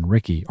 Doughboy, and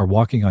Ricky are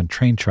walking on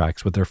train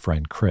tracks with their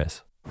friend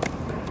Chris.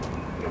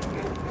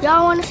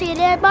 Y'all want to see a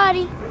dead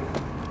body?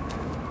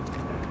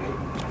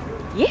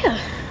 Yeah.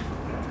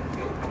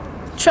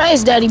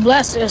 Trey's daddy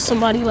blasted at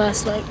somebody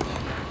last night.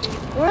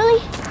 Really?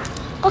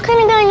 What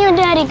kind of gun your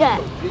daddy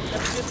got?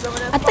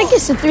 I think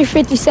it's a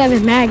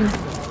 .357 Magnum.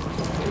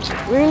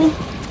 Really?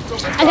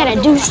 I got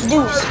a deuce.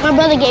 My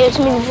brother gave it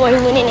to me before he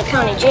went into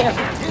county jail.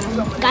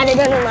 Got it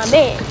under my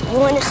bed. You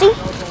want to see?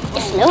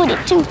 It's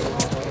loaded, too.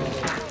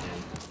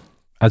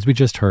 As we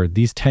just heard,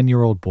 these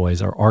 10-year-old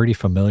boys are already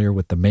familiar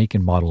with the make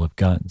and model of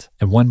guns,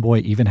 and one boy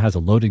even has a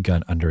loaded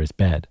gun under his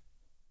bed.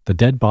 The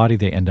dead body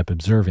they end up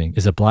observing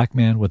is a black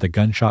man with a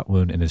gunshot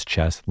wound in his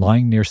chest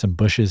lying near some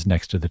bushes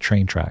next to the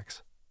train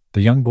tracks.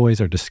 The young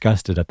boys are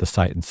disgusted at the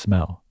sight and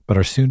smell, but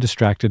are soon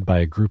distracted by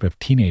a group of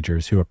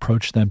teenagers who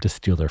approach them to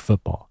steal their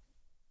football.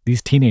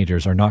 These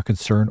teenagers are not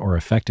concerned or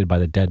affected by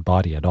the dead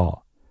body at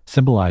all,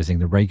 symbolizing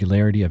the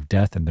regularity of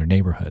death in their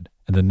neighborhood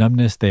and the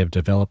numbness they have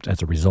developed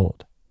as a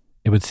result.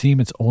 It would seem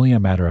it's only a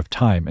matter of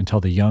time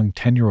until the young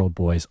 10-year-old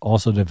boys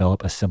also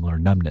develop a similar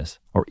numbness,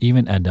 or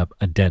even end up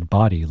a dead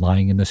body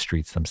lying in the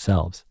streets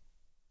themselves.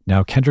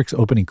 Now, Kendrick's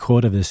opening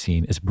quote of this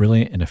scene is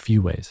brilliant in a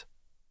few ways.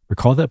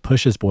 Recall that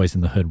Pusha's Boys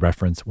in the Hood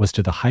reference was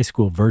to the high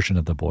school version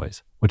of the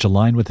boys, which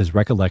aligned with his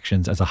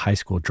recollections as a high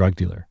school drug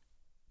dealer.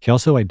 He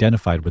also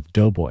identified with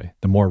Doughboy,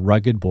 the more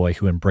rugged boy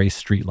who embraced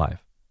street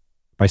life.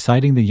 By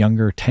citing the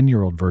younger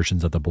 10-year-old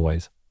versions of the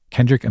boys,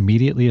 Kendrick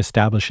immediately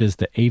establishes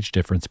the age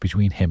difference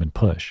between him and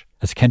Push,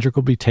 as Kendrick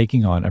will be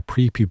taking on a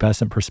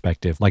prepubescent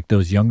perspective like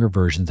those younger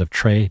versions of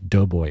Trey,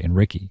 Doughboy, and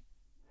Ricky.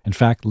 In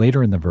fact,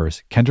 later in the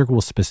verse, Kendrick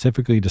will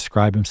specifically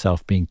describe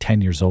himself being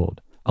 10 years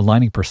old,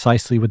 aligning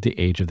precisely with the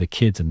age of the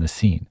kids in the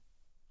scene.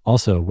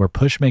 Also, where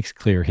Push makes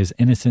clear his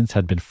innocence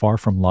had been far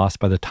from lost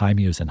by the time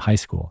he was in high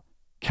school,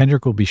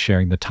 Kendrick will be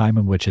sharing the time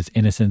in which his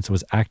innocence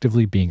was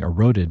actively being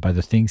eroded by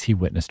the things he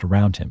witnessed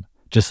around him,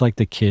 just like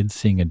the kids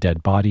seeing a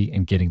dead body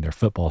and getting their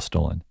football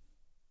stolen.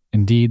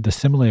 Indeed, the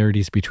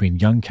similarities between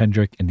young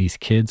Kendrick and these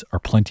kids are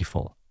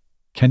plentiful.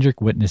 Kendrick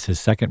witnessed his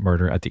second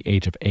murder at the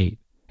age of 8,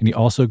 and he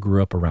also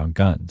grew up around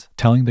guns,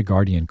 telling The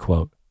Guardian,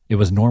 quote, "It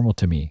was normal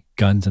to me,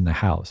 guns in the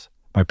house.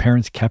 My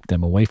parents kept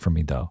them away from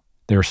me, though.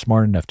 They were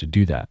smart enough to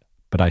do that,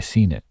 but I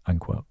seen it,"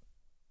 unquote.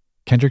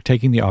 Kendrick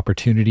taking the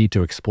opportunity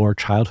to explore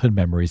childhood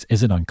memories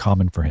isn't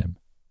uncommon for him.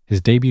 His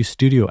debut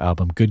studio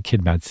album, Good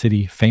Kid, Mad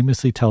City,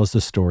 famously tells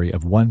the story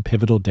of one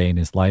pivotal day in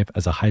his life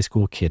as a high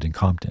school kid in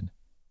Compton.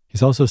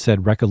 He's also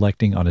said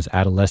recollecting on his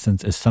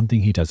adolescence is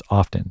something he does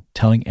often,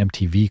 telling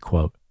MTV,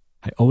 quote,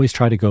 "I always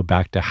try to go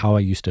back to how I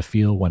used to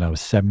feel when I was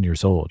 7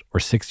 years old or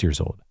 6 years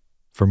old.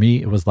 For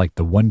me, it was like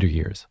the wonder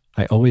years.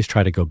 I always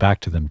try to go back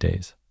to them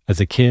days. As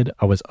a kid,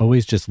 I was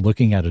always just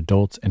looking at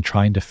adults and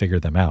trying to figure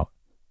them out.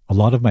 A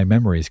lot of my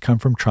memories come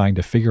from trying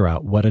to figure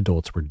out what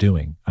adults were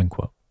doing,"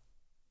 unquote.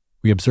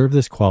 We observe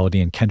this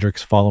quality in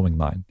Kendrick's following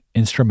line,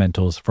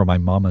 "Instrumentals for my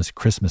mama's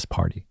Christmas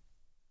party."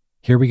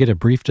 Here we get a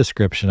brief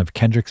description of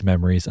Kendrick's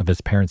memories of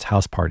his parents'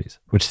 house parties,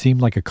 which seemed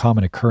like a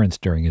common occurrence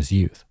during his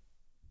youth.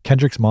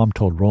 Kendrick's mom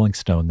told Rolling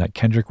Stone that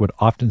Kendrick would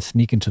often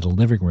sneak into the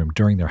living room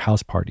during their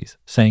house parties,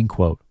 saying,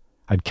 quote,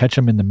 "I'd catch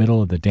him in the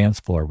middle of the dance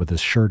floor with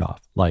his shirt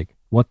off, like,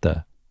 what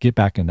the, get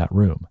back in that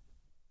room."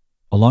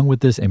 Along with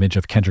this image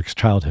of Kendrick's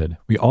childhood,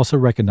 we also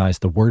recognize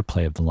the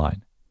wordplay of the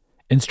line.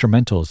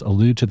 Instrumentals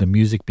allude to the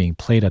music being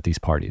played at these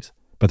parties,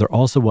 but they're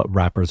also what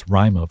rappers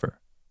rhyme over.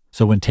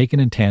 So when taken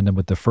in tandem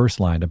with the first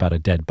line about a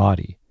dead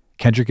body,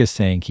 Kendrick is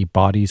saying he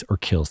bodies or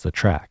kills the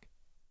track.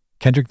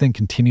 Kendrick then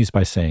continues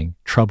by saying,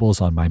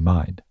 "Trouble's on my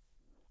mind."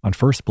 On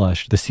first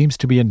blush, this seems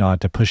to be a nod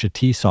to Pusha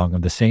T's song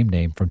of the same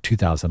name from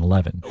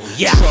 2011.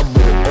 Yeah.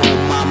 Trouble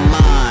on my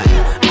mind.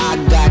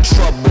 I got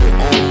trouble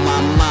on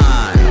my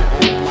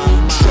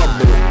mind.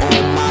 Trouble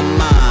on my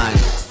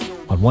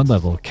mind. On one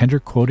level,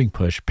 Kendrick quoting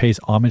Push pays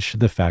homage to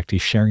the fact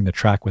he's sharing the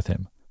track with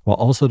him, while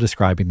also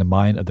describing the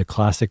mind of the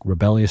classic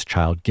rebellious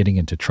child getting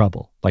into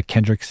trouble, like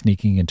Kendrick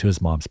sneaking into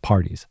his mom's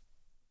parties.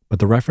 But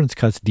the reference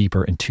cuts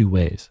deeper in two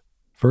ways.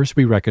 First,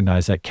 we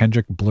recognize that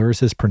Kendrick blurs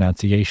his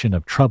pronunciation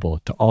of trouble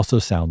to also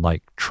sound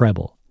like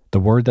treble, the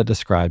word that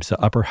describes the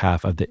upper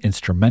half of the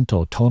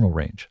instrumental tonal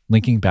range,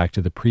 linking back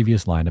to the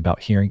previous line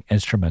about hearing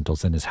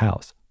instrumentals in his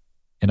house.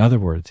 In other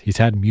words, he's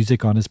had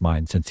music on his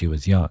mind since he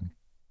was young.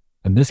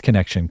 And this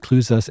connection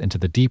clues us into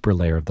the deeper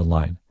layer of the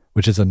line,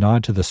 which is a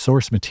nod to the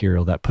source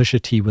material that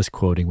Pusha T was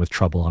quoting with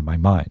Trouble on My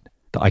Mind,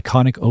 the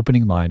iconic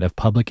opening line of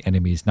Public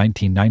Enemy's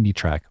 1990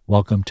 track,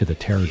 Welcome to the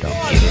Terror Dome.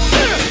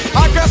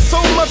 I got so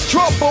much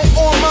trouble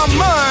on my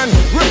mind,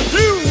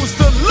 refuse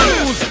to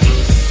lose.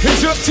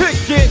 Here's your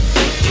ticket.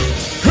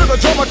 Hear the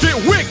drama get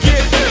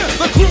wicked.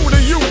 The crew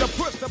to you to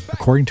push the back.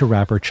 According to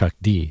rapper Chuck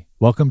D,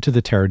 Welcome to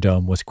the Terror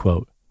Dome was,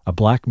 quote, "a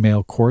black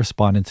male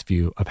correspondent's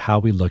view of how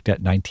we looked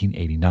at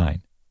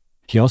 1989.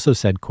 He also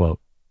said, quote,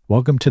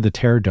 "Welcome to the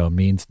Terror Dome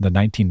means the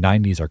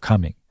 1990s are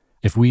coming.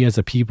 If we as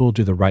a people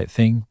do the right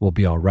thing, we'll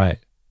be all right.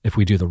 If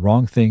we do the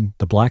wrong thing,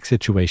 the black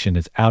situation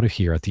is out of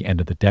here at the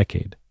end of the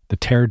decade. The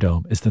Terror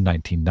Dome is the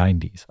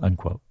 1990s,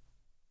 unquote.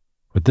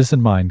 With this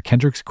in mind,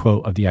 Kendrick's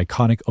quote of the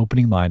iconic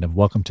opening line of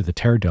Welcome to the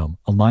Terror Dome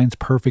aligns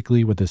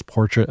perfectly with his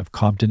portrait of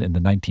Compton in the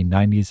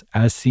 1990s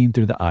as seen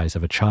through the eyes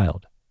of a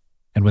child.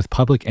 And with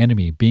Public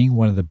Enemy being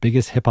one of the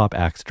biggest hip-hop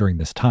acts during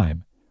this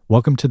time,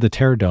 Welcome to the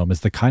Terror Dome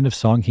is the kind of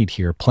song he'd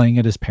hear playing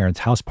at his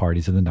parents' house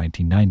parties in the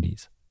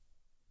 1990s.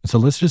 And so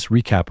let's just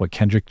recap what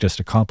Kendrick just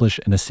accomplished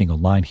in a single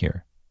line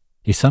here.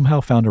 He somehow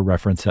found a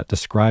reference that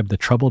described the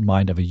troubled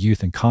mind of a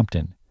youth in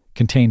Compton,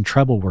 contained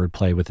treble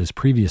wordplay with his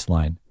previous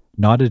line,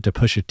 nodded to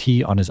Pusha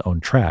T on his own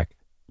track,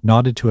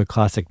 nodded to a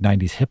classic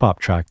 90s hip-hop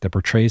track that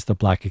portrays the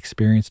black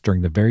experience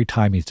during the very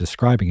time he's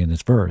describing in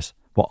his verse,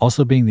 while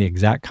also being the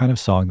exact kind of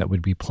song that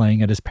would be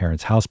playing at his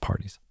parents' house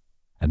parties.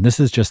 And this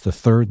is just the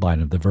third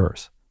line of the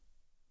verse.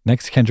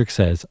 Next, Kendrick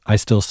says, I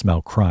still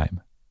smell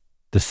crime.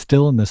 The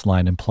still in this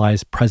line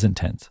implies present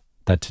tense,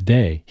 that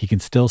today he can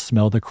still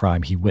smell the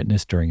crime he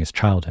witnessed during his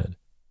childhood.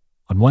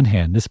 On one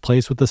hand, this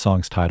plays with the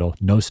song's title,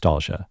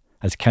 Nosetalgia,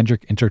 as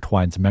Kendrick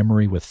intertwines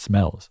memory with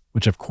smells,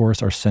 which of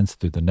course are sensed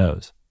through the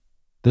nose.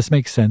 This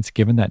makes sense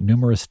given that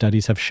numerous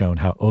studies have shown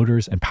how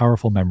odors and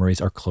powerful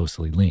memories are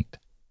closely linked.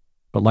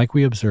 But like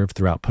we observed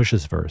throughout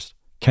Pusha's verse,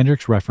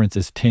 Kendrick's reference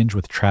is tinged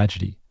with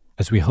tragedy,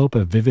 as we hope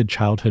a vivid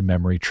childhood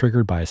memory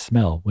triggered by a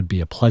smell would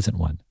be a pleasant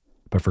one,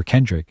 but for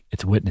Kendrick,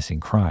 it's witnessing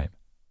crime.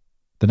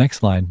 The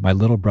next line, My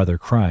Little Brother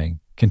Crying,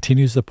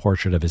 continues the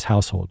portrait of his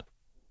household.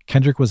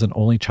 Kendrick was an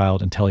only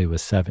child until he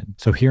was 7,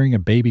 so hearing a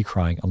baby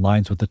crying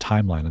aligns with the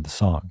timeline of the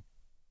song.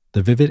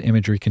 The vivid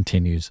imagery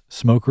continues,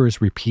 Smoker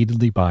is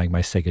repeatedly buying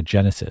my Sega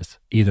Genesis,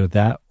 either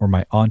that or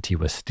my auntie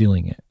was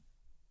stealing it.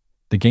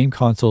 The game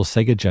console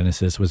Sega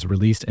Genesis was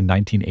released in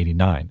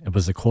 1989 and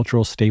was a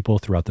cultural staple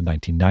throughout the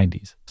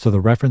 1990s, so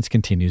the reference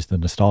continues the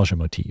nostalgia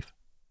motif.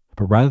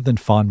 But rather than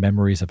fond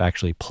memories of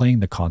actually playing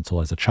the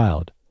console as a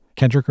child,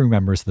 Kendrick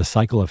remembers the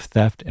cycle of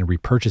theft and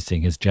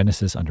repurchasing his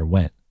Genesis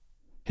underwent.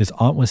 His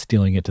aunt was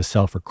stealing it to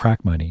sell for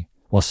crack money,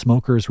 while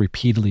smokers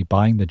repeatedly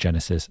buying the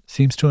Genesis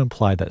seems to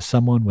imply that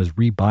someone was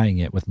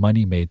rebuying it with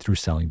money made through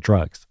selling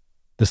drugs.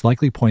 This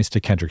likely points to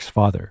Kendrick's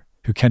father,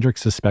 who Kendrick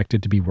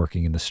suspected to be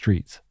working in the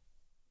streets.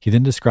 He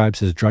then describes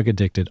his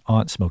drug-addicted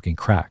aunt smoking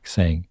crack,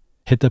 saying,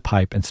 hit the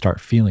pipe and start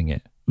feeling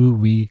it. Ooh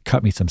wee,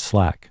 cut me some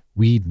slack.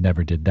 Weed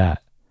never did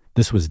that.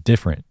 This was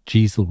different.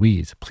 Geez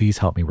Louise, please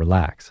help me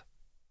relax.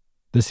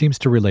 This seems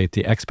to relate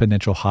the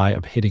exponential high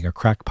of hitting a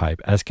crack pipe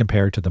as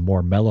compared to the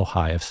more mellow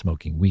high of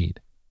smoking weed.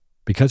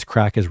 Because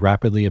crack is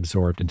rapidly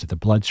absorbed into the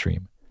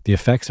bloodstream, the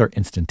effects are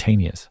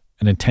instantaneous,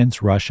 an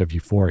intense rush of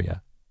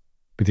euphoria.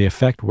 But the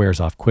effect wears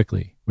off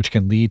quickly, which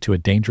can lead to a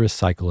dangerous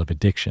cycle of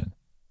addiction.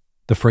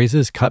 The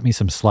phrases cut me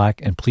some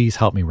slack and please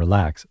help me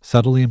relax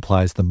subtly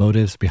implies the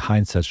motives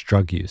behind such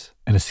drug use,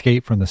 an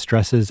escape from the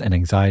stresses and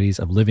anxieties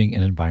of living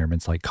in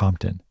environments like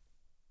Compton.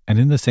 And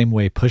in the same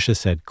way Pusha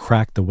said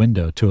crack the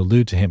window to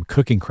allude to him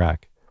cooking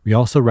crack, we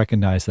also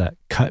recognize that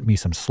cut me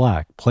some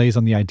slack plays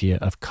on the idea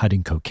of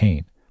cutting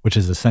cocaine, which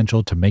is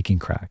essential to making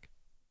crack.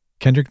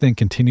 Kendrick then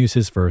continues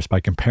his verse by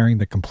comparing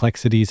the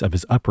complexities of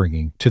his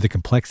upbringing to the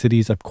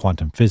complexities of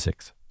quantum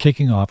physics,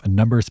 kicking off a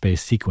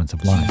numbers-based sequence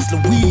of lines.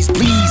 Louise,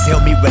 please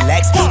help me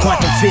relax.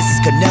 Quantum physics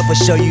could never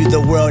show you the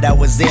world I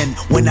was in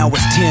when I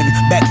was 10.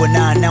 Back when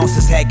 9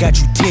 ounces had got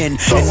you 10.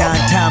 And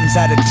 9 times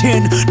out of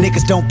 10,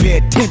 niggas don't pay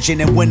attention.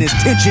 And when there's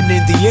tension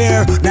in the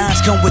air,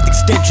 9s come with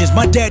extensions.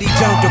 My daddy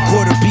turned a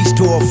quarter piece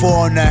to a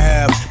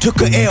 4.5. Took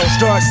a L,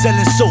 started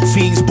selling soap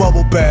fiends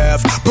bubble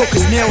bath. Broke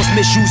his nails,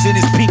 misusing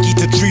his pinky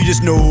to treat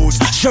his nose.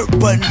 Shirt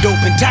buttoned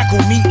open, taco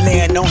meat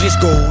laying on his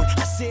gold.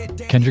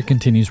 Kendrick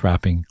continues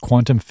rapping,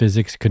 quantum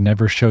physics could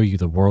never show you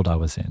the world I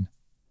was in.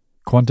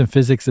 Quantum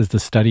physics is the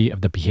study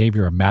of the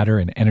behavior of matter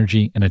and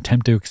energy in an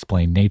attempt to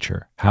explain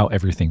nature, how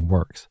everything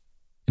works.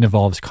 It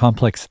involves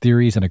complex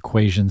theories and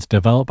equations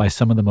developed by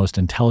some of the most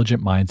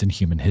intelligent minds in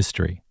human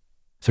history.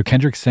 So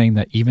Kendrick's saying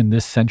that even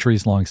this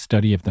centuries-long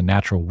study of the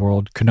natural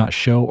world could not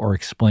show or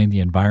explain the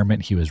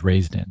environment he was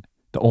raised in.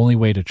 The only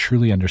way to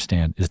truly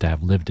understand is to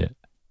have lived it.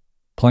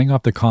 Playing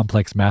off the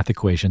complex math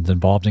equations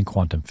involved in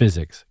quantum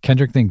physics,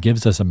 Kendrick then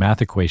gives us a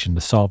math equation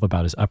to solve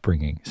about his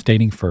upbringing,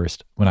 stating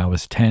first, when I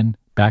was 10,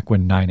 back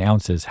when 9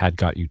 ounces had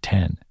got you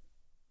 10.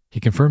 He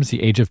confirms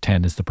the age of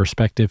 10 is the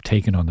perspective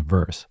taken on the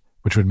verse,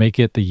 which would make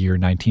it the year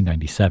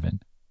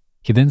 1997.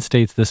 He then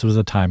states this was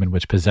a time in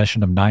which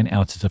possession of 9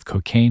 ounces of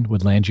cocaine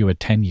would land you a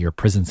 10-year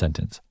prison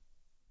sentence.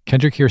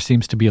 Kendrick here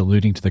seems to be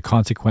alluding to the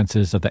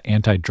consequences of the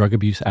Anti-Drug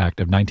Abuse Act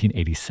of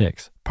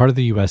 1986, part of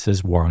the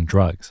U.S.'s war on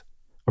drugs.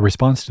 A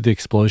response to the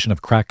explosion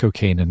of crack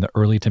cocaine in the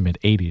early to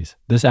mid-80s,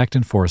 this act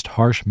enforced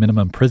harsh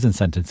minimum prison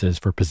sentences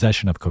for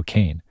possession of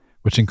cocaine,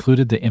 which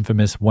included the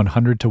infamous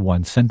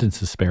 100-to-1 sentence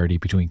disparity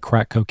between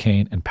crack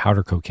cocaine and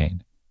powder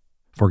cocaine.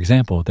 For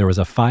example, there was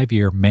a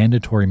 5-year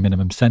mandatory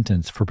minimum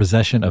sentence for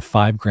possession of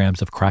 5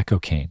 grams of crack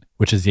cocaine,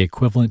 which is the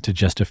equivalent to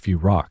just a few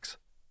rocks.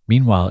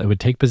 Meanwhile, it would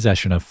take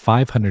possession of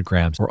 500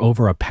 grams or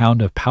over a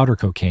pound of powder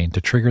cocaine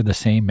to trigger the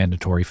same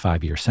mandatory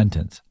 5-year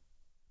sentence.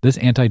 This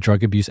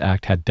Anti-Drug Abuse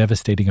Act had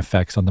devastating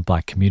effects on the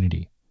black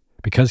community.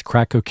 Because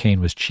crack cocaine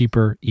was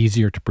cheaper,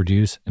 easier to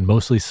produce, and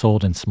mostly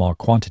sold in small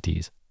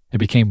quantities, it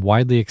became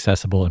widely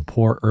accessible in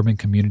poor urban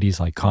communities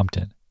like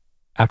Compton.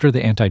 After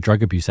the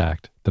Anti-Drug Abuse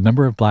Act, the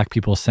number of black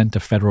people sent to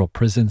federal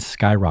prisons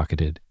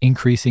skyrocketed,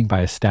 increasing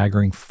by a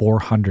staggering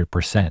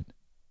 400%.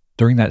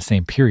 During that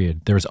same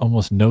period, there was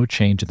almost no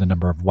change in the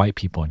number of white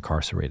people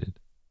incarcerated.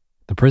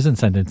 The prison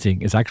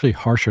sentencing is actually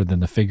harsher than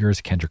the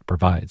figures Kendrick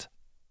provides.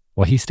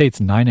 While he states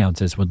 9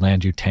 ounces would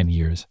land you 10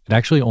 years, it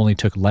actually only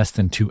took less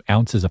than 2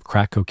 ounces of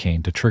crack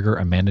cocaine to trigger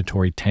a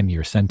mandatory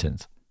 10-year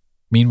sentence.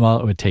 Meanwhile,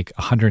 it would take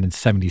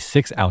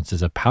 176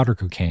 ounces of powder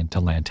cocaine to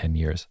land 10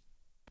 years.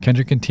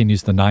 Kendrick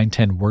continues the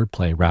 9-10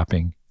 wordplay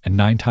rapping, and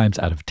 9 times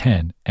out of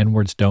 10,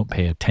 N-words don't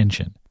pay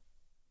attention.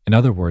 In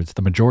other words,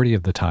 the majority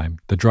of the time,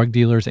 the drug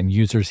dealers and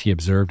users he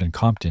observed in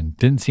Compton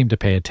didn't seem to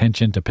pay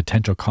attention to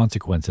potential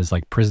consequences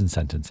like prison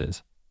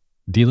sentences.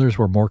 Dealers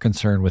were more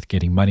concerned with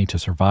getting money to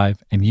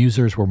survive, and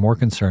users were more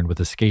concerned with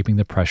escaping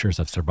the pressures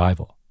of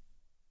survival.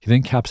 He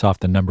then caps off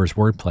the numbers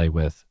wordplay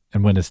with,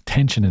 and when there's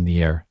tension in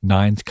the air,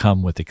 9s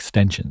come with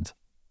extensions.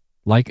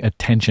 Like a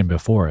tension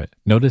before it,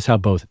 notice how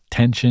both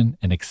tension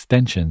and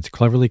extensions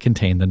cleverly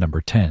contain the number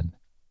 10.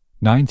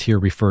 9s here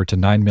refer to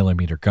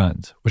 9mm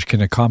guns, which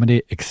can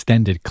accommodate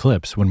extended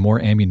clips when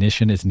more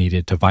ammunition is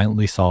needed to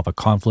violently solve a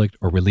conflict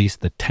or release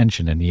the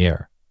tension in the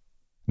air.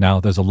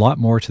 Now, there's a lot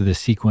more to this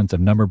sequence of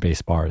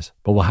number-based bars,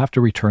 but we'll have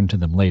to return to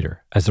them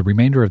later, as the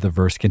remainder of the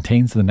verse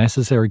contains the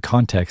necessary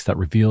context that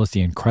reveals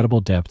the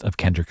incredible depth of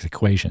Kendrick's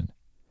equation.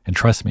 And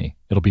trust me,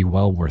 it'll be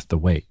well worth the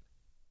wait.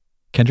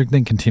 Kendrick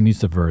then continues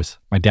the verse,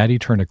 "My daddy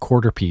turned a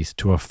quarter piece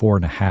to a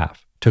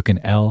 4.5, took an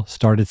L,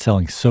 started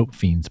selling soap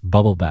fiends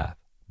bubble bath,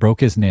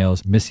 broke his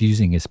nails,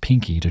 misusing his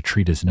pinky to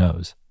treat his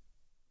nose."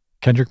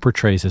 Kendrick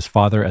portrays his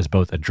father as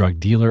both a drug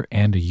dealer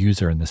and a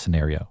user in this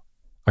scenario.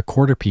 A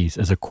quarter piece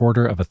is a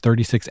quarter of a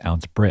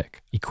 36-ounce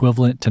brick,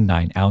 equivalent to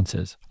 9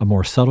 ounces, a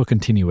more subtle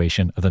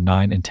continuation of the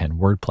 9 and 10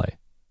 wordplay.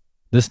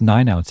 This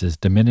 9 ounces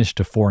diminished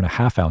to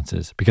 4.5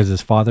 ounces because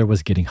his father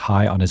was getting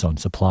high on his own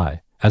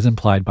supply, as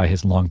implied by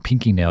his long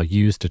pinky nail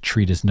used to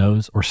treat his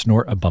nose or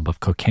snort a bump of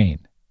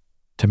cocaine.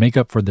 To make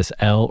up for this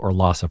L or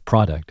loss of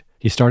product,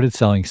 he started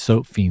selling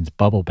soap fiends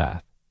bubble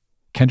bath.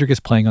 Kendrick is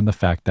playing on the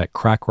fact that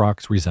crack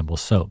rocks resemble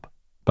soap,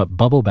 but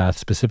bubble bath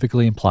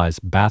specifically implies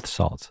bath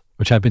salts,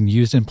 which have been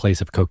used in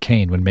place of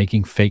cocaine when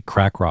making fake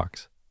crack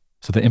rocks.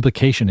 So the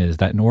implication is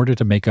that in order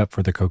to make up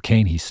for the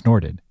cocaine he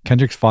snorted,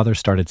 Kendrick's father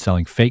started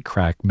selling fake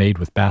crack made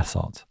with bath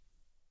salts.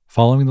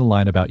 Following the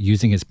line about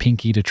using his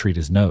pinky to treat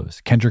his nose,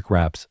 Kendrick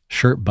raps,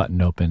 "Shirt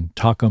button open,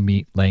 taco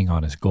meat laying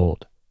on his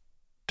gold."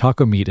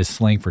 Taco meat is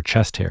slang for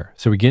chest hair,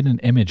 so we get an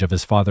image of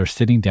his father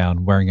sitting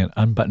down wearing an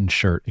unbuttoned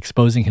shirt,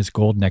 exposing his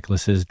gold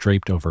necklaces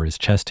draped over his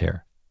chest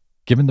hair.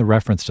 Given the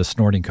reference to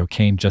snorting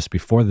cocaine just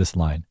before this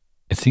line,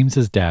 it seems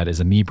his dad is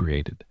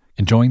inebriated,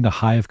 enjoying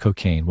the high of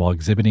cocaine while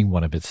exhibiting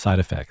one of its side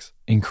effects,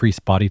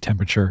 increased body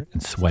temperature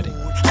and sweating.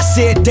 I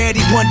said, Daddy,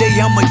 one day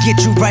I'ma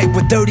get you right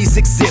with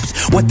 36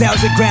 zips,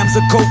 1,000 grams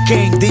of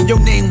cocaine, then your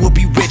name will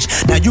be rich.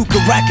 Now you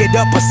can rack it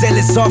up or sell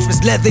it soft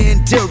as leather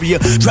interior.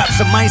 Drop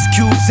some ice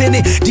cubes in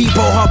it,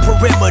 depot her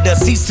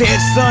perimeters. He said,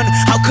 son,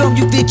 how come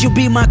you think you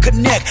be my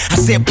connect? I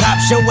said,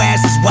 Pops, your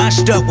ass is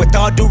washed up with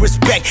all due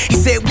respect. He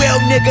said, well,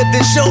 nigga,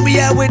 then show me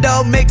how it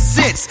all makes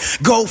sense.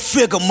 Go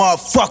figure,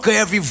 motherfucker,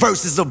 every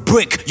verse is a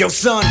brick. Your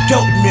son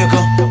dope,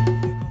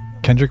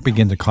 nigga. Kendrick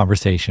begins a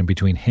conversation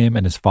between him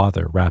and his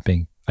father,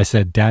 rapping, "I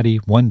said, Daddy,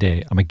 one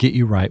day I'm gonna get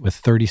you right with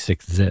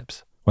 36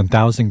 zips,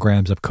 1,000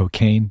 grams of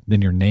cocaine,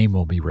 then your name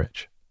will be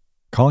rich."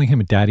 Calling him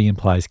a daddy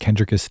implies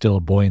Kendrick is still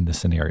a boy in this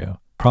scenario,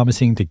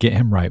 promising to get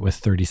him right with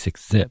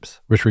 36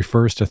 zips, which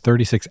refers to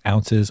 36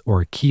 ounces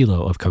or a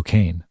kilo of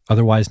cocaine,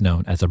 otherwise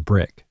known as a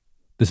brick.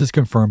 This is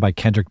confirmed by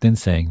Kendrick then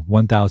saying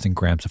 1,000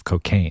 grams of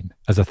cocaine,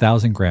 as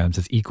 1,000 grams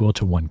is equal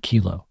to 1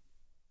 kilo.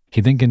 He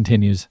then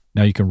continues,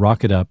 "Now you can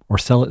rock it up or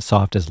sell it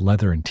soft as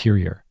leather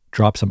interior.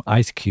 Drop some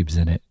ice cubes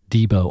in it,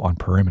 Debo on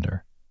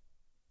perimeter."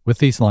 With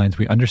these lines,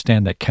 we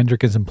understand that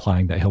Kendrick is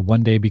implying that he'll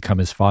one day become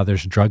his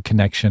father's drug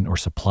connection or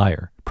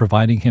supplier,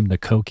 providing him the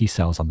coke he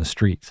sells on the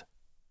streets.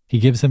 He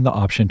gives him the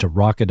option to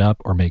rock it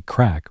up or make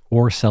crack,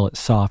 or sell it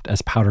soft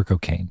as powder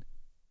cocaine.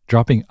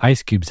 Dropping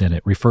ice cubes in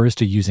it refers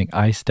to using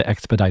ice to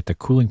expedite the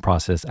cooling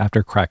process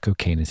after crack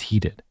cocaine is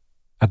heated.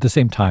 At the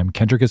same time,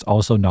 Kendrick is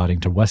also nodding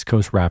to West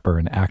Coast rapper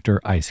and actor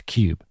Ice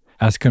Cube,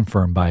 as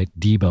confirmed by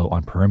Debo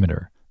on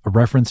Perimeter, a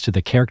reference to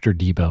the character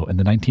Debo in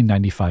the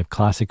 1995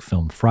 classic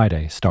film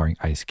Friday starring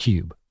Ice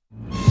Cube.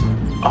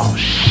 Oh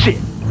shit!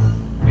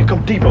 Here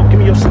come Debo, give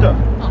me your stuff.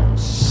 Oh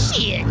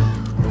shit!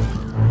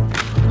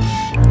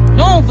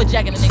 Known for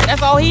jacking a nigga,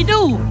 that's all he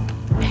do.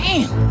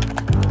 Damn.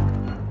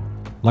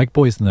 Like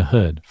Boys in the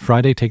Hood,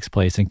 Friday takes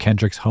place in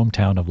Kendrick's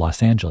hometown of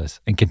Los Angeles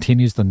and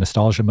continues the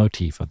nostalgia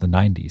motif of the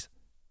 90s.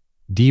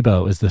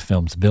 Debo is the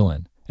film's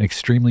villain, an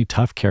extremely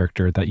tough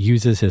character that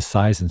uses his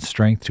size and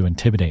strength to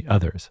intimidate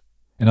others.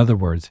 In other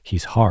words,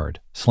 he's hard,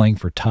 slang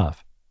for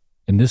tough.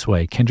 In this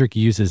way, Kendrick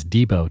uses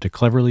Debo to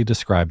cleverly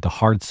describe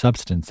the hard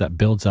substance that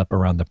builds up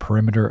around the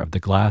perimeter of the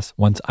glass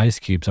once ice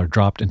cubes are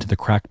dropped into the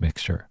crack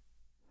mixture.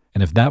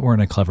 And if that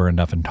weren't a clever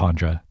enough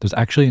entendre, there's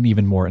actually an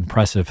even more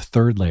impressive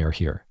third layer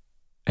here.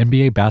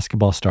 NBA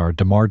basketball star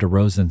DeMar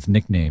DeRozan's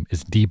nickname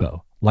is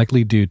Debo,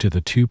 likely due to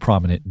the two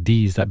prominent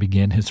D's that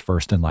begin his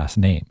first and last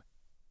name.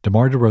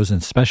 DeMar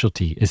DeRozan's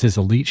specialty is his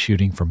elite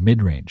shooting from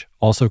mid-range,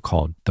 also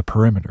called the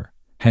perimeter,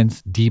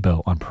 hence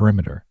Debo on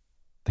perimeter.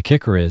 The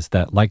kicker is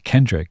that, like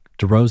Kendrick,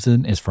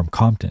 DeRozan is from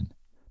Compton.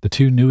 The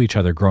two knew each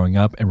other growing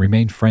up and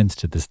remained friends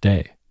to this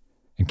day.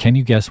 And can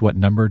you guess what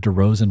number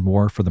DeRozan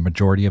wore for the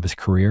majority of his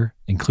career,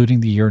 including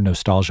the year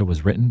Nosetalgia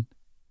was written?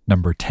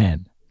 Number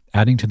 10,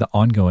 adding to the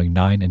ongoing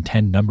 9 and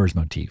 10 numbers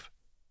motif.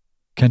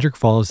 Kendrick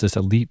follows this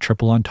elite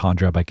triple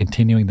entendre by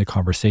continuing the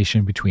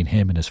conversation between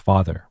him and his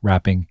father,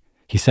 rapping,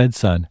 "He said,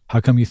 son,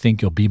 how come you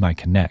think you'll be my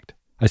connect?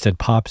 I said,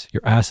 Pops,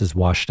 your ass is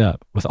washed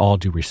up, with all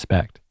due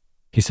respect.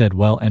 He said,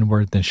 well,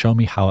 N-word, then show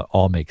me how it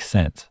all makes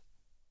sense."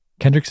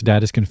 Kendrick's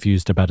dad is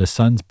confused about his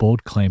son's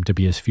bold claim to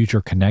be his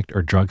future connect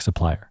or drug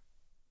supplier.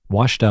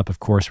 Washed up, of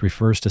course,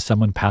 refers to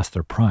someone past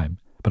their prime,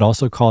 but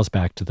also calls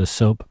back to the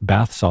soap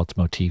bath salts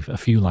motif a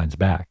few lines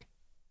back.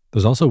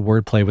 There's also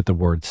wordplay with the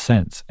word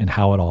sense and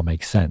how it all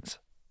makes sense.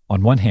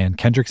 On one hand,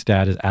 Kendrick's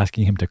dad is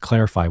asking him to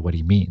clarify what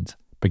he means,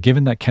 but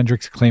given that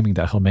Kendrick's claiming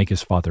that he'll make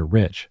his father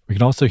rich, we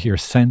can also hear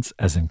cents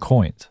as in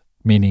coins,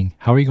 meaning,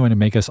 how are you going to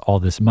make us all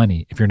this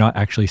money if you're not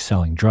actually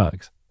selling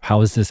drugs?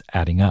 How is this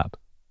adding up?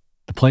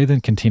 The play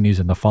then continues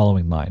in the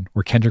following line,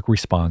 where Kendrick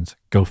responds,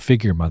 "Go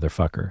figure,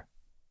 motherfucker."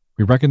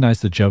 We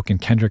recognize the joke in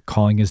Kendrick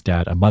calling his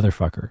dad a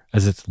motherfucker,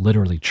 as it's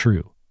literally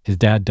true. His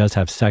dad does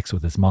have sex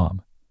with his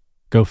mom.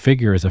 Go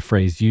figure is a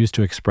phrase used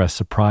to express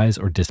surprise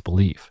or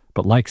disbelief,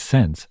 but like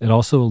sense, it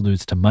also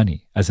alludes to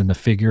money, as in the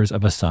figures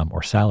of a sum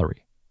or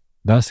salary.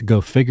 Thus,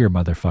 go figure,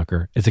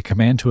 motherfucker, is a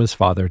command to his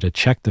father to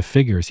check the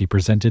figures he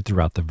presented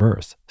throughout the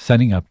verse,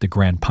 setting up the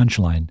grand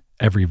punchline,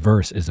 every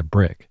verse is a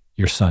brick,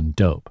 your son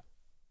dope.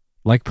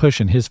 Like Push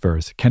in his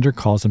verse, Kendrick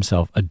calls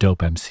himself a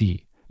dope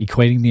MC,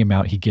 equating the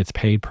amount he gets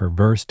paid per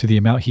verse to the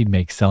amount he'd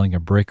make selling a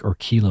brick or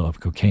kilo of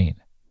cocaine.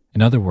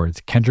 In other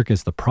words, Kendrick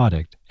is the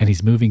product, and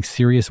he's moving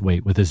serious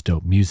weight with his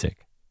dope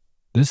music.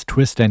 This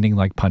twist-ending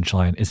like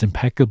punchline is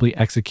impeccably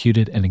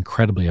executed and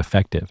incredibly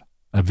effective,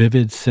 a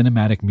vivid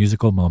cinematic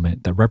musical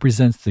moment that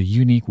represents the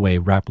unique way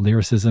rap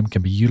lyricism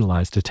can be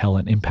utilized to tell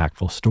an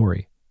impactful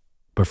story.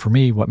 But for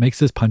me, what makes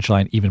this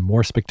punchline even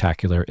more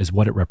spectacular is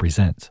what it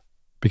represents.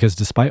 Because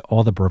despite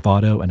all the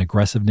bravado and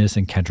aggressiveness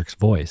in Kendrick's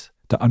voice,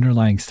 the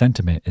underlying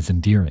sentiment is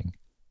endearing.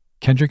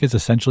 Kendrick is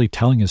essentially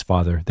telling his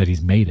father that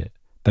he's made it,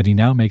 that he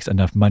now makes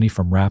enough money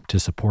from rap to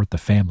support the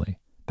family,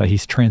 that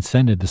he's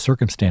transcended the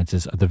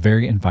circumstances of the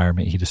very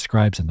environment he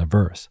describes in the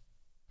verse.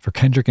 For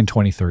Kendrick in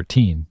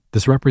 2013,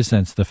 this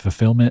represents the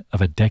fulfillment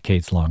of a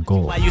decades-long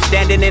goal. While you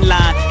standing in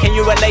line, can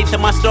you relate to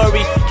my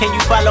story? Can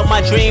you follow my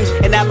dreams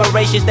and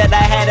admirations that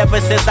I had ever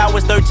since I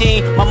was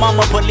 13? My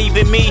mama believed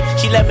in me.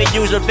 She let me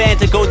use her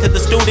van to go to the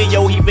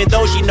studio, even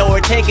though she know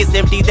her tank is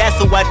empty. That's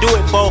who I do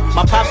it for.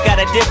 My pops got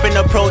a different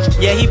approach.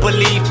 Yeah, he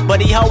believed, but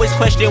he always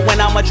questioned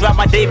when I'ma drop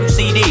my debut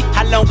CD.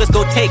 How long it's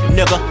gonna take,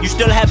 nigga? You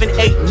still haven't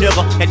ate,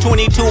 nigga. At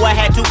 22, I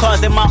had 2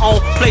 cars in my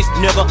own place,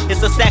 nigga.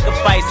 It's a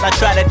sacrifice. I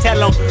try to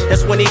tell him.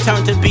 That's when he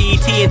turned to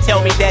BET and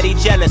tell me that he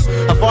jealous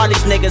of all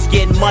these niggas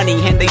getting money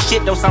and they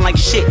shit don't sound like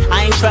shit.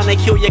 I ain't trying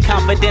to kill your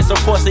confidence or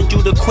forcing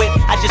you to quit.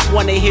 I just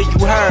want to hear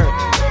you heard.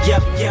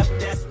 Yep,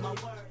 that's my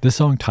word. This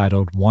song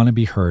titled Wanna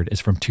Be Heard is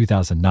from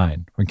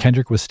 2009, when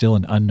Kendrick was still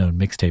an unknown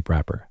mixtape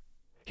rapper.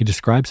 He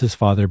describes his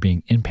father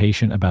being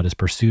impatient about his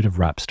pursuit of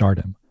rap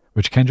stardom,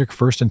 which Kendrick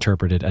first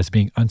interpreted as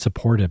being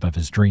unsupportive of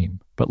his dream,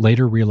 but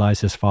later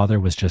realized his father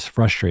was just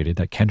frustrated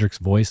that Kendrick's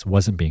voice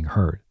wasn't being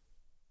heard.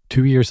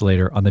 2 years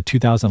later, on the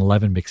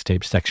 2011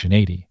 mixtape Section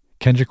 80,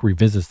 Kendrick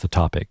revisits the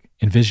topic,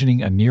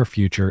 envisioning a near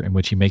future in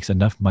which he makes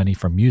enough money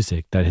from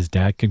music that his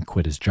dad can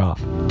quit his job.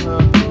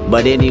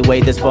 But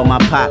anyway, this for my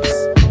pops.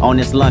 On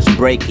his lunch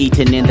break,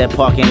 eating in that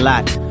parking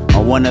lot. I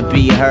wanna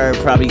be heard,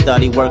 probably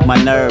thought he worked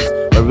my nerves,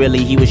 but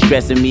really he was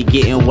stressing me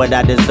getting what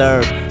I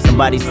deserve.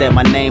 Somebody said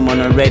my name on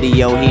the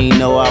radio, he ain't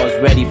know I was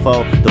ready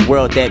for the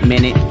world that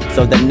minute.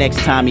 So the next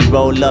time he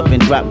roll up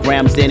and drop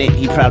grams in it,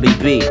 he probably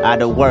be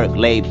out of work,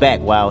 laid back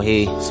while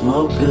he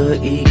smoke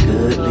good, eat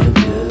good, live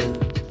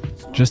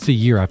good. Just a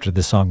year after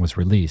this song was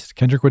released,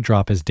 Kendrick would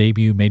drop his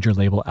debut major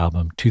label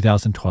album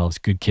 2012's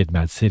Good Kid,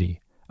 Mad City,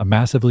 a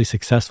massively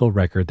successful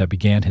record that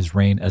began his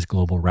reign as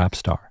global rap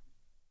star.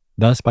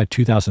 Thus, by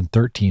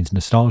 2013's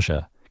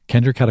Nosetalgia,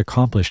 Kendrick had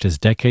accomplished his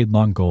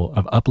decade-long goal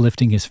of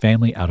uplifting his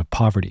family out of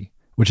poverty,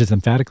 which is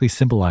emphatically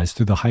symbolized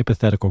through the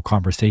hypothetical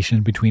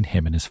conversation between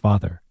him and his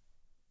father.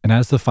 And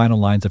as the final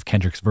lines of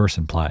Kendrick's verse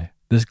imply,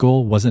 this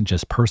goal wasn't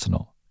just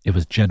personal, it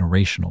was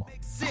generational.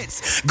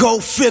 Go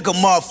figure,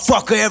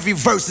 motherfucker, every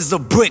verse is a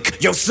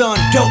brick. Your son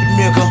dope,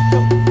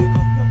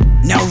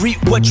 nigga. Now reap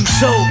what you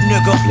sowed,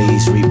 nigga.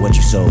 Please reap what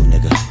you sowed,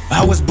 nigga.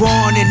 I was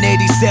born in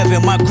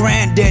 87, my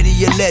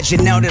granddaddy a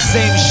legend. Now the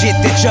same shit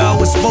that y'all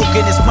was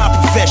smoking is my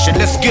profession.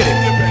 Let's get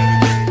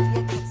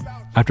it.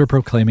 After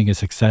proclaiming his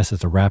success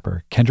as a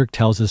rapper, Kendrick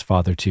tells his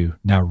father to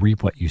now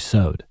reap what you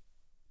sowed.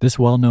 This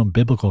well-known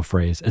biblical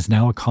phrase is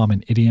now a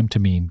common idiom to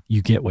mean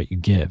you get what you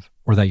give.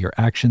 or that your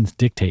actions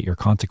dictate your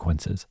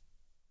consequences.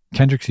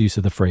 Kendrick's use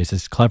of the phrase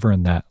is clever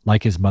in that,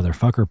 like his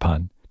motherfucker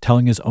pun,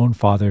 telling his own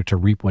father to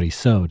reap what he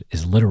sowed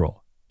is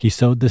literal. He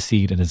sowed the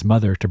seed in his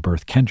mother to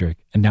birth Kendrick,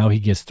 and now he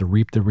gets to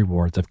reap the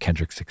rewards of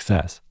Kendrick's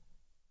success.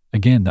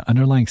 Again, the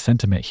underlying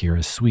sentiment here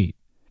is sweet.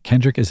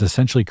 Kendrick is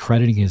essentially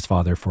crediting his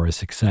father for his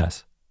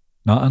success.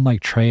 Not unlike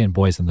Trey and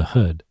Boys in the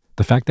Hood,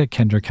 the fact that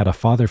Kendrick had a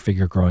father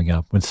figure growing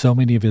up when so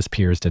many of his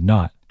peers did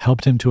not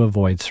helped him to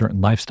avoid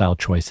certain lifestyle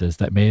choices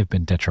that may have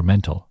been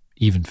detrimental,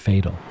 even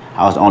fatal.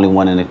 I was probably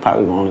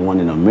the only one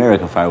in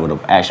America probably with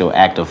an actual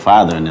active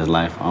father in his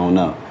life. I don't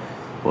know.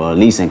 Well, at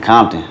least in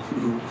Compton.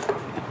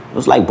 It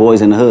was like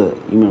Boys in the Hood.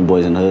 You remember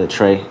Boys in the Hood?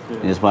 Trey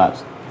and his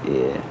pops?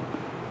 Yeah.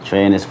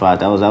 Trey and his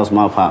pops. That was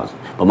my pops.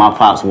 But my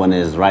pops wasn't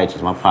as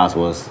righteous. My pops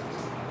was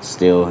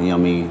still,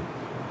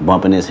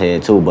 bumping his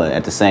head too. But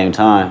at the same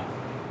time,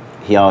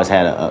 he always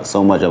had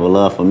so much of a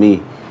love for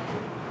me.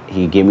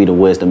 He gave me the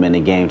wisdom in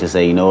the game to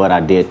say, you know what, I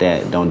did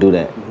that. Don't do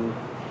that.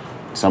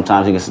 Mm-hmm.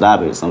 Sometimes he could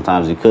stop it.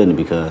 Sometimes he couldn't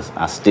because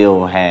I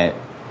still had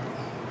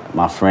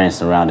my friends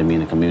surrounding me in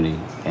the community.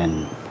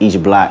 And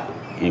each block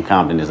in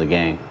Compton is a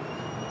gang.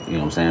 You know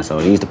what I'm saying? So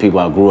these are the people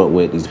I grew up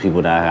with. These are the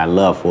people that I got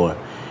love for.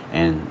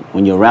 And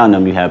when you're around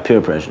them, you have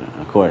peer pressure.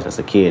 Of course, as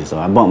a kid. So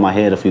I bumped my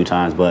head a few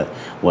times, but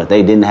what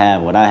they didn't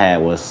have, what I had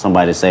was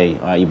somebody to say,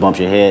 all right, you bumped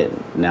your head,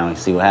 now you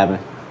see what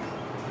happened?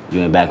 You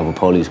in back of a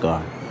police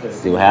car.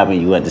 See what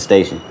happened? You at the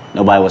station.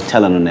 Nobody was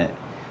telling them that.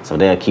 So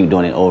they'll keep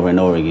doing it over and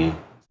over again.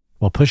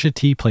 While Pusha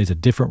T plays a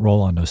different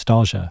role on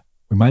Nosetalgia,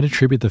 we might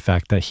attribute the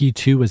fact that he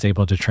too was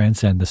able to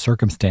transcend the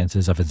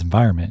circumstances of his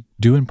environment,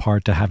 due in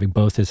part to having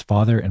both his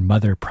father and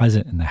mother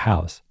present in the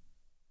house.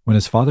 When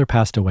his father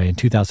passed away in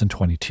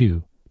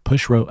 2022,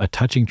 Push wrote a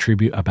touching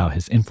tribute about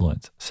his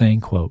influence,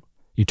 saying, quote,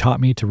 "You taught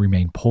me to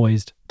remain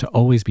poised, to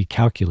always be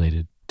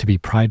calculated, to be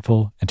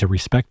prideful, and to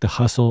respect the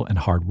hustle and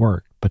hard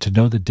work, but to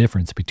know the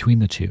difference between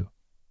the two.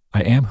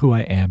 I am who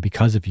I am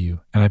because of you,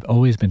 and I've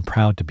always been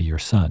proud to be your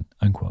son,"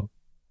 unquote.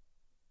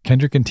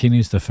 Kendrick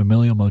continues the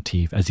familial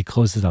motif as he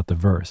closes out the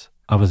verse.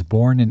 "I was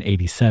born in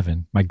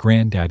 87, my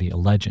granddaddy a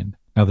legend.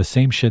 Now the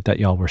same shit that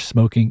y'all were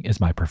smoking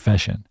is my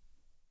profession."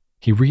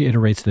 He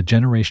reiterates the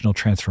generational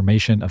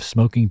transformation of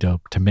smoking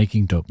dope to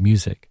making dope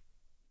music.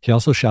 He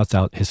also shouts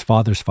out his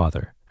father's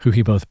father, who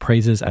he both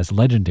praises as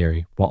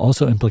legendary while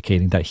also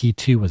implicating that he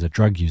too was a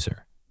drug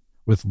user.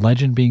 With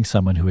legend being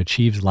someone who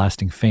achieves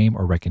lasting fame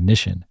or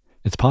recognition,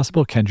 it's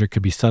possible Kendrick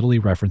could be subtly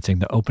referencing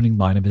the opening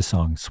line of his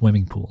song,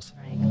 Swimming Pools.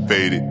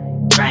 Faded.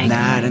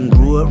 Nah, I done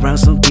grew around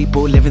some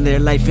people living their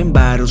life in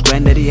bottles.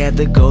 Granddaddy had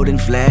the golden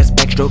flask,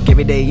 backstroke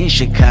every day in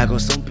Chicago.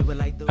 Some people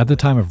like At the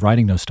time of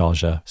writing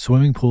Nosetalgia,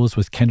 Swimming Pools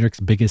was Kendrick's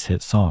biggest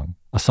hit song,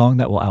 a song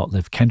that will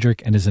outlive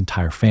Kendrick and his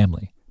entire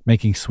family,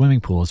 making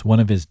Swimming Pools one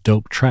of his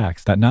dope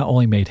tracks that not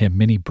only made him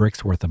many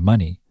bricks worth of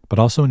money, but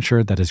also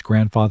ensured that his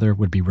grandfather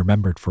would be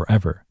remembered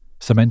forever,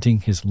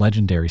 cementing his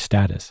legendary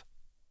status.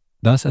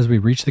 Thus, as we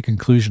reach the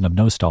conclusion of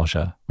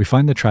Nosetalgia, we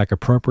find the track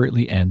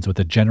appropriately ends with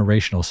a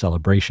generational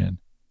celebration.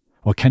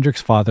 While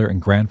Kendrick's father and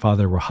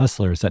grandfather were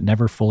hustlers that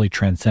never fully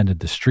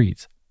transcended the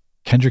streets,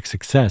 Kendrick's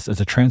success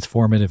is a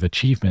transformative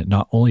achievement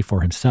not only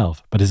for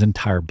himself, but his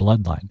entire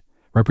bloodline,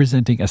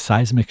 representing a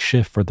seismic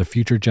shift for the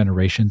future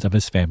generations of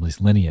his family's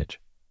lineage.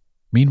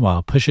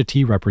 Meanwhile, Pusha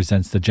T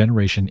represents the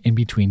generation in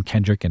between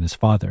Kendrick and his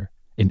father,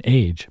 in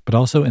age, but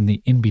also in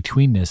the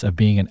in-betweenness of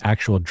being an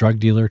actual drug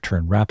dealer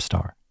turned rap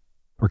star.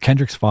 Where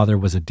Kendrick's father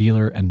was a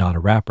dealer and not a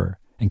rapper,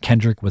 and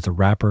Kendrick was a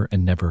rapper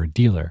and never a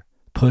dealer,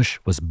 Push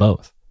was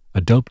both,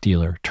 a dope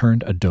dealer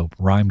turned a dope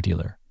rhyme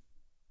dealer.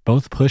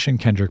 Both Push and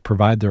Kendrick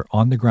provide their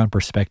on-the-ground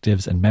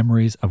perspectives and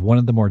memories of one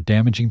of the more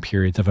damaging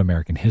periods of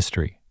American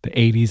history, the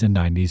 80s and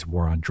 90s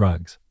war on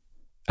drugs.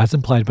 As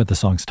implied by the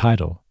song's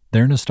title,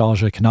 their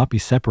nostalgia cannot be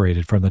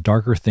separated from the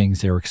darker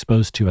things they were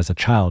exposed to as a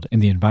child in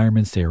the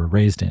environments they were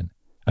raised in,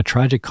 a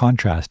tragic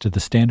contrast to the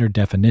standard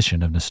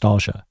definition of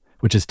nostalgia,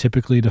 which is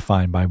typically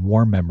defined by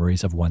warm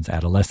memories of one's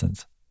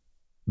adolescence.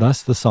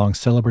 Thus, the song's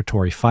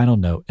celebratory final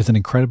note is an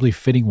incredibly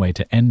fitting way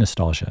to end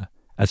Nosetalgia,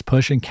 as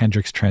Push and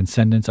Kendrick's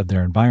transcendence of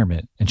their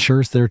environment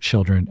ensures their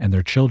children and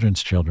their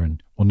children's children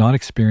will not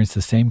experience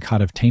the same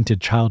kind of tainted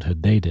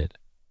childhood they did.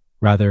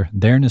 Rather,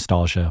 their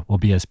nostalgia will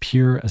be as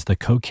pure as the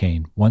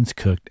cocaine once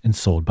cooked and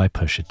sold by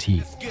Pusha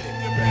T.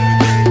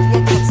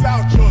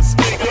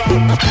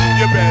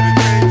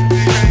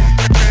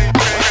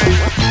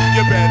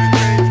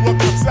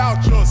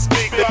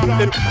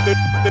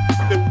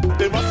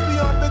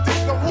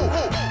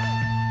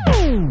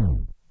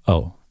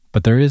 Oh,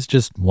 but there is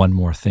just one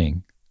more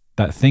thing.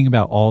 That thing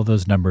about all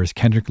those numbers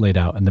Kendrick laid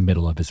out in the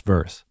middle of his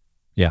verse.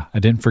 Yeah, I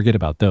didn't forget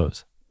about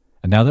those.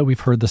 And now that we've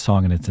heard the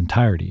song in its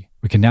entirety,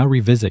 we can now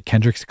revisit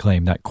Kendrick's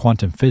claim that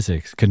quantum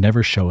physics could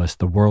never show us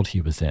the world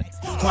he was in.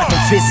 Quantum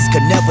physics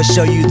could never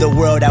show you the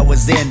world I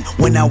was in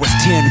when I was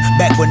 10.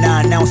 Back when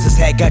 9 ounces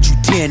had got you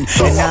 10.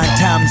 And 9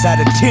 times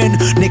out of 10,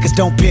 niggas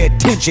don't pay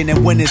attention.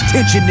 And when there's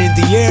tension in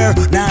the air,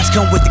 9s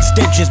come with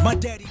extensions. My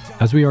daddy.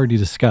 As we already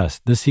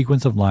discussed, this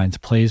sequence of lines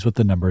plays with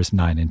the numbers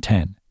 9 and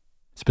 10.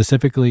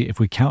 Specifically, if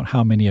we count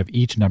how many of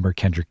each number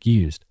Kendrick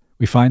used,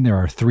 we find there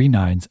are 3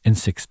 9s and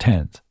 6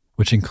 10s,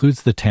 which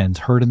includes the 10s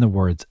heard in the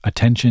words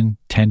attention,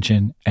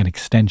 tension, and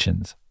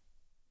extensions.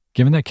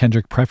 Given that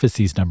Kendrick prefaced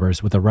these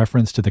numbers with a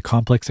reference to the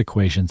complex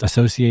equations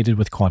associated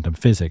with quantum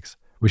physics,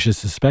 we should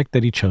suspect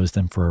that he chose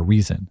them for a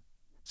reason.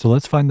 So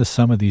let's find the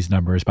sum of these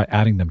numbers by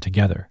adding them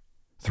together.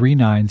 3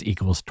 9s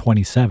equals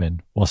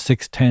 27, while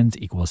 6 10s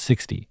equals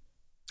 60.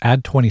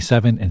 Add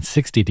 27 and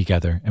 60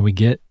 together and we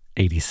get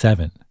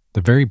 87. The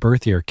very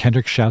birth year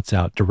Kendrick shouts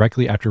out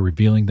directly after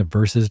revealing the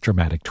verse's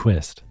dramatic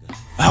twist.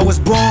 I was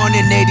born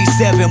in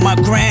 87, my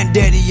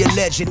granddaddy a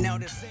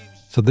legend.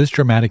 So this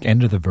dramatic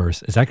end of the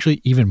verse is actually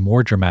even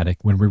more dramatic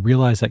when we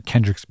realize that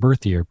Kendrick's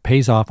birth year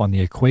pays off on the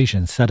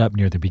equation set up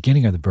near the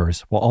beginning of the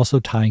verse while also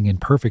tying in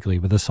perfectly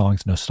with the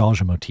song's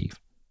nostalgia motif.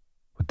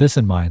 With this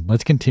in mind,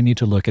 let's continue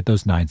to look at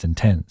those 9s and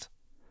 10s.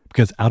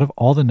 Because out of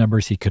all the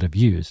numbers he could have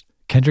used,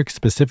 Kendrick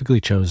specifically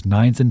chose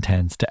 9s and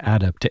 10s to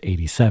add up to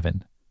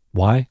 87.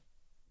 Why?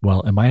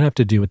 Well, it might have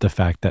to do with the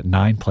fact that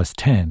 9 plus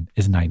 10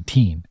 is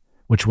 19,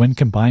 which when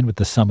combined with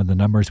the sum of the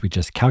numbers we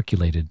just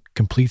calculated,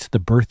 completes the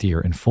birth year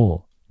in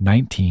full,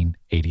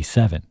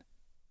 1987.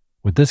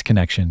 With this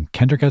connection,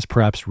 Kendrick has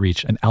perhaps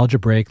reached an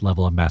algebraic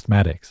level of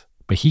mathematics,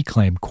 but he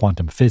claimed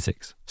quantum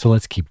physics, so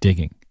let's keep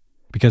digging.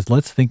 Because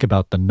let's think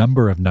about the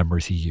number of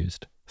numbers he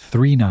used,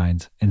 3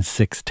 9s and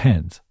 6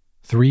 10s,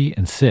 3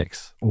 and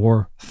 6,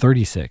 or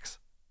 36.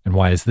 And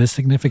why is this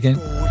significant?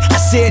 I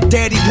said,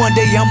 Daddy, one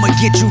day I'ma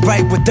get you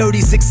right with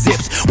 36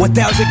 zips,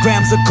 1,000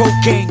 grams of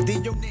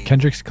cocaine.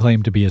 Kendrick's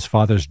claim to be his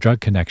father's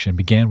drug connection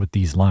began with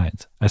these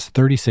lines, as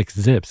 36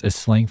 zips is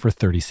slang for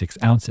 36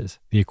 ounces,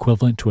 the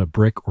equivalent to a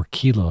brick or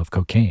kilo of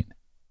cocaine.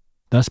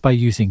 Thus, by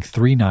using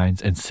 3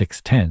 9s and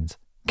 6 10s,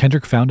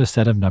 Kendrick found a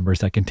set of numbers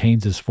that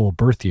contains his full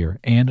birth year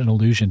and an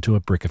allusion to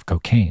a brick of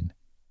cocaine.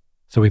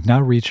 So we've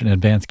now reached an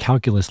advanced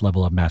calculus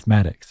level of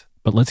mathematics,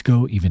 but let's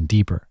go even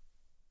deeper.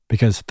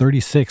 Because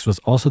 36 was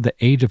also the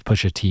age of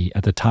Pusha T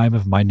at the time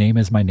of My Name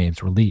Is My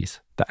Name's release,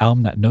 the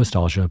album that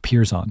Nosetalgia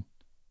appears on.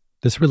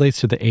 This relates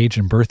to the age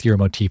and birth year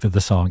motif of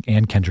the song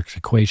and Kendrick's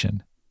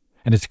equation.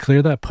 And it's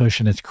clear that Push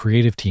and his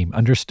creative team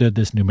understood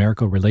this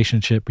numerical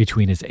relationship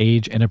between his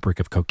age and a brick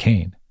of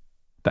cocaine.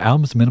 The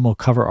album's minimal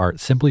cover art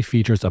simply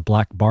features a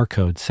black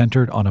barcode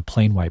centered on a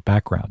plain white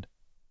background.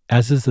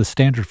 As is the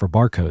standard for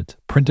barcodes,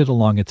 printed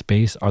along its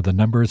base are the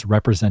numbers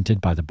represented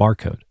by the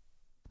barcode.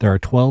 There are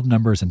 12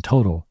 numbers in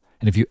total,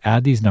 and if you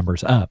add these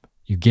numbers up,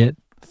 you get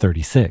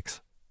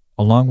 36.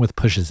 Along with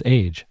Push's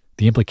age,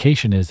 the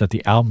implication is that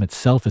the album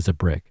itself is a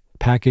brick,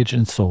 packaged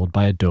and sold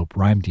by a dope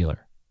rhyme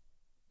dealer.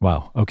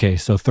 Wow, okay,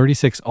 so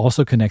 36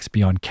 also connects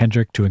beyond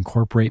Kendrick to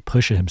incorporate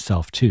Pusha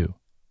himself too.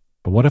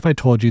 But what if I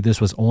told you this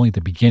was only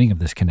the beginning of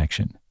this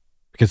connection?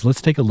 Because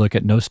let's take a look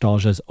at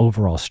Nosetalgia's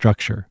overall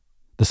structure.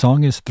 The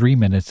song is 3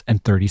 minutes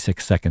and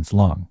 36 seconds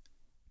long.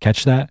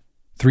 Catch that?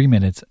 3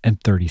 minutes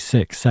and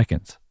 36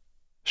 seconds.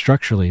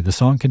 Structurally, the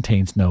song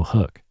contains no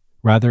hook.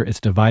 Rather, it's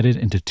divided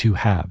into 2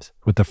 halves,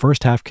 with the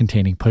first half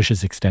containing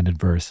Push's extended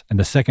verse and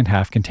the second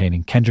half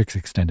containing Kendrick's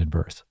extended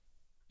verse.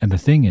 And the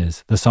thing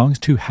is, the song's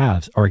 2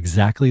 halves are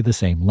exactly the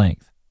same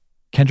length.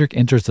 Kendrick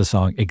enters the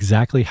song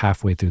exactly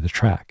halfway through the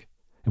track.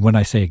 And when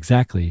I say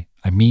exactly,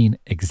 I mean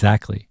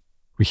exactly.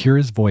 We hear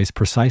his voice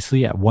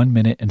precisely at 1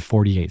 minute and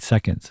 48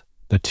 seconds,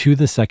 the to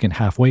the second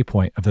halfway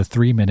point of the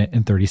 3 minute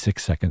and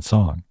 36 second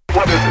song.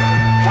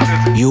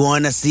 You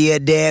wanna see a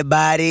dead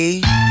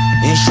body?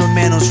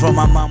 Instrumentals from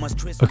my mama's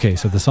Christmas. Okay,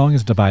 so the song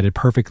is divided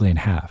perfectly in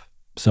half.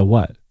 So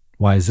what?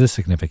 Why is this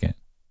significant?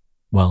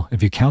 Well,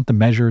 if you count the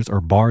measures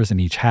or bars in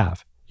each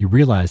half, you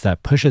realize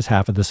that Pusha's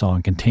half of the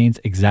song contains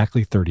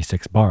exactly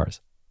 36 bars,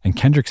 and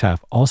Kendrick's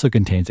half also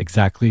contains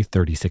exactly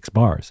 36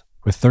 bars,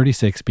 with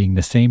 36 being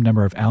the same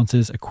number of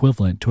ounces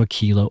equivalent to a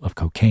kilo of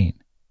cocaine.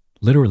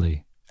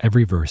 Literally,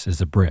 every verse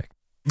is a brick.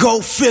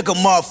 Go figure,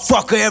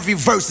 motherfucker, every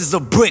verse is a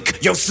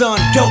brick. Your son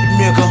dope,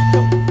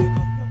 nigga.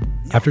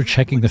 After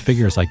checking the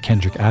figures like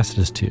Kendrick asked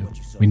us to,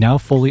 we now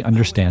fully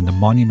understand the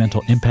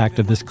monumental impact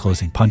of this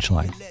closing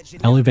punchline,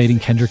 elevating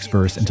Kendrick's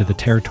verse into the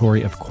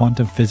territory of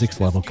quantum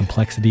physics level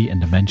complexity and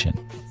dimension.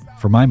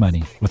 For my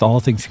money, with all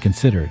things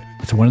considered,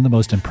 it's one of the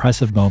most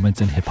impressive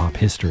moments in hip-hop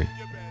history.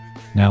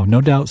 Now,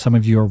 no doubt some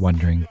of you are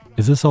wondering,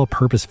 is this all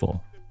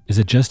purposeful? Is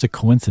it just a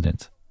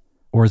coincidence?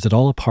 Or is it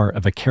all a part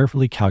of a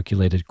carefully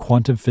calculated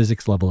quantum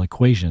physics level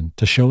equation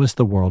to show us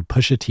the world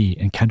Pusha T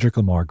and Kendrick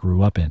Lamar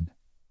grew up in?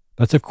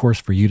 That's of course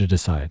for you to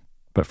decide,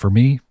 but for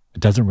me,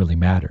 it doesn't really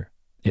matter.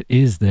 It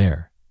is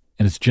there,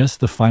 and it's just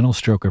the final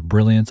stroke of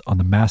brilliance on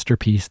the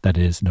masterpiece that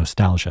is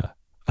Nosetalgia,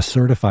 a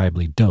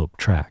certifiably dope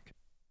track.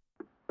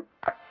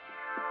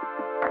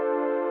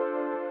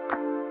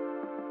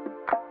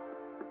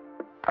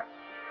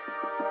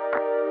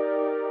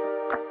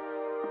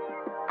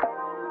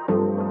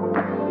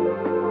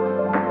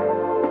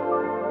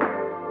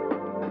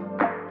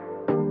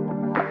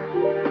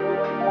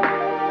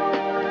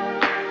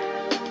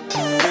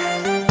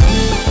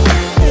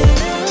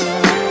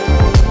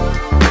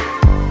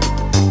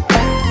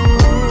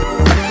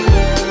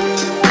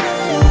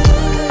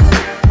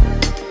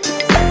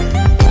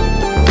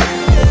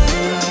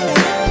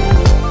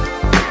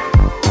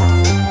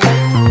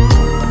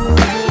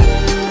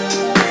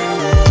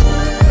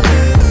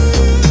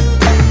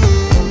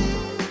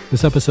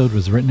 This episode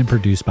was written and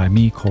produced by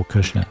me, Cole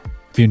Kushna.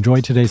 If you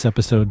enjoyed today's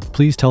episode,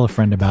 please tell a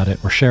friend about it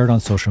or share it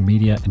on social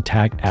media and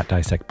tag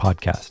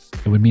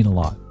 @DissectPodcast. It would mean a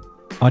lot.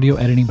 Audio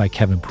editing by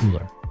Kevin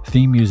Pooler.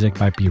 Theme music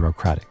by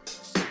Bureaucratic.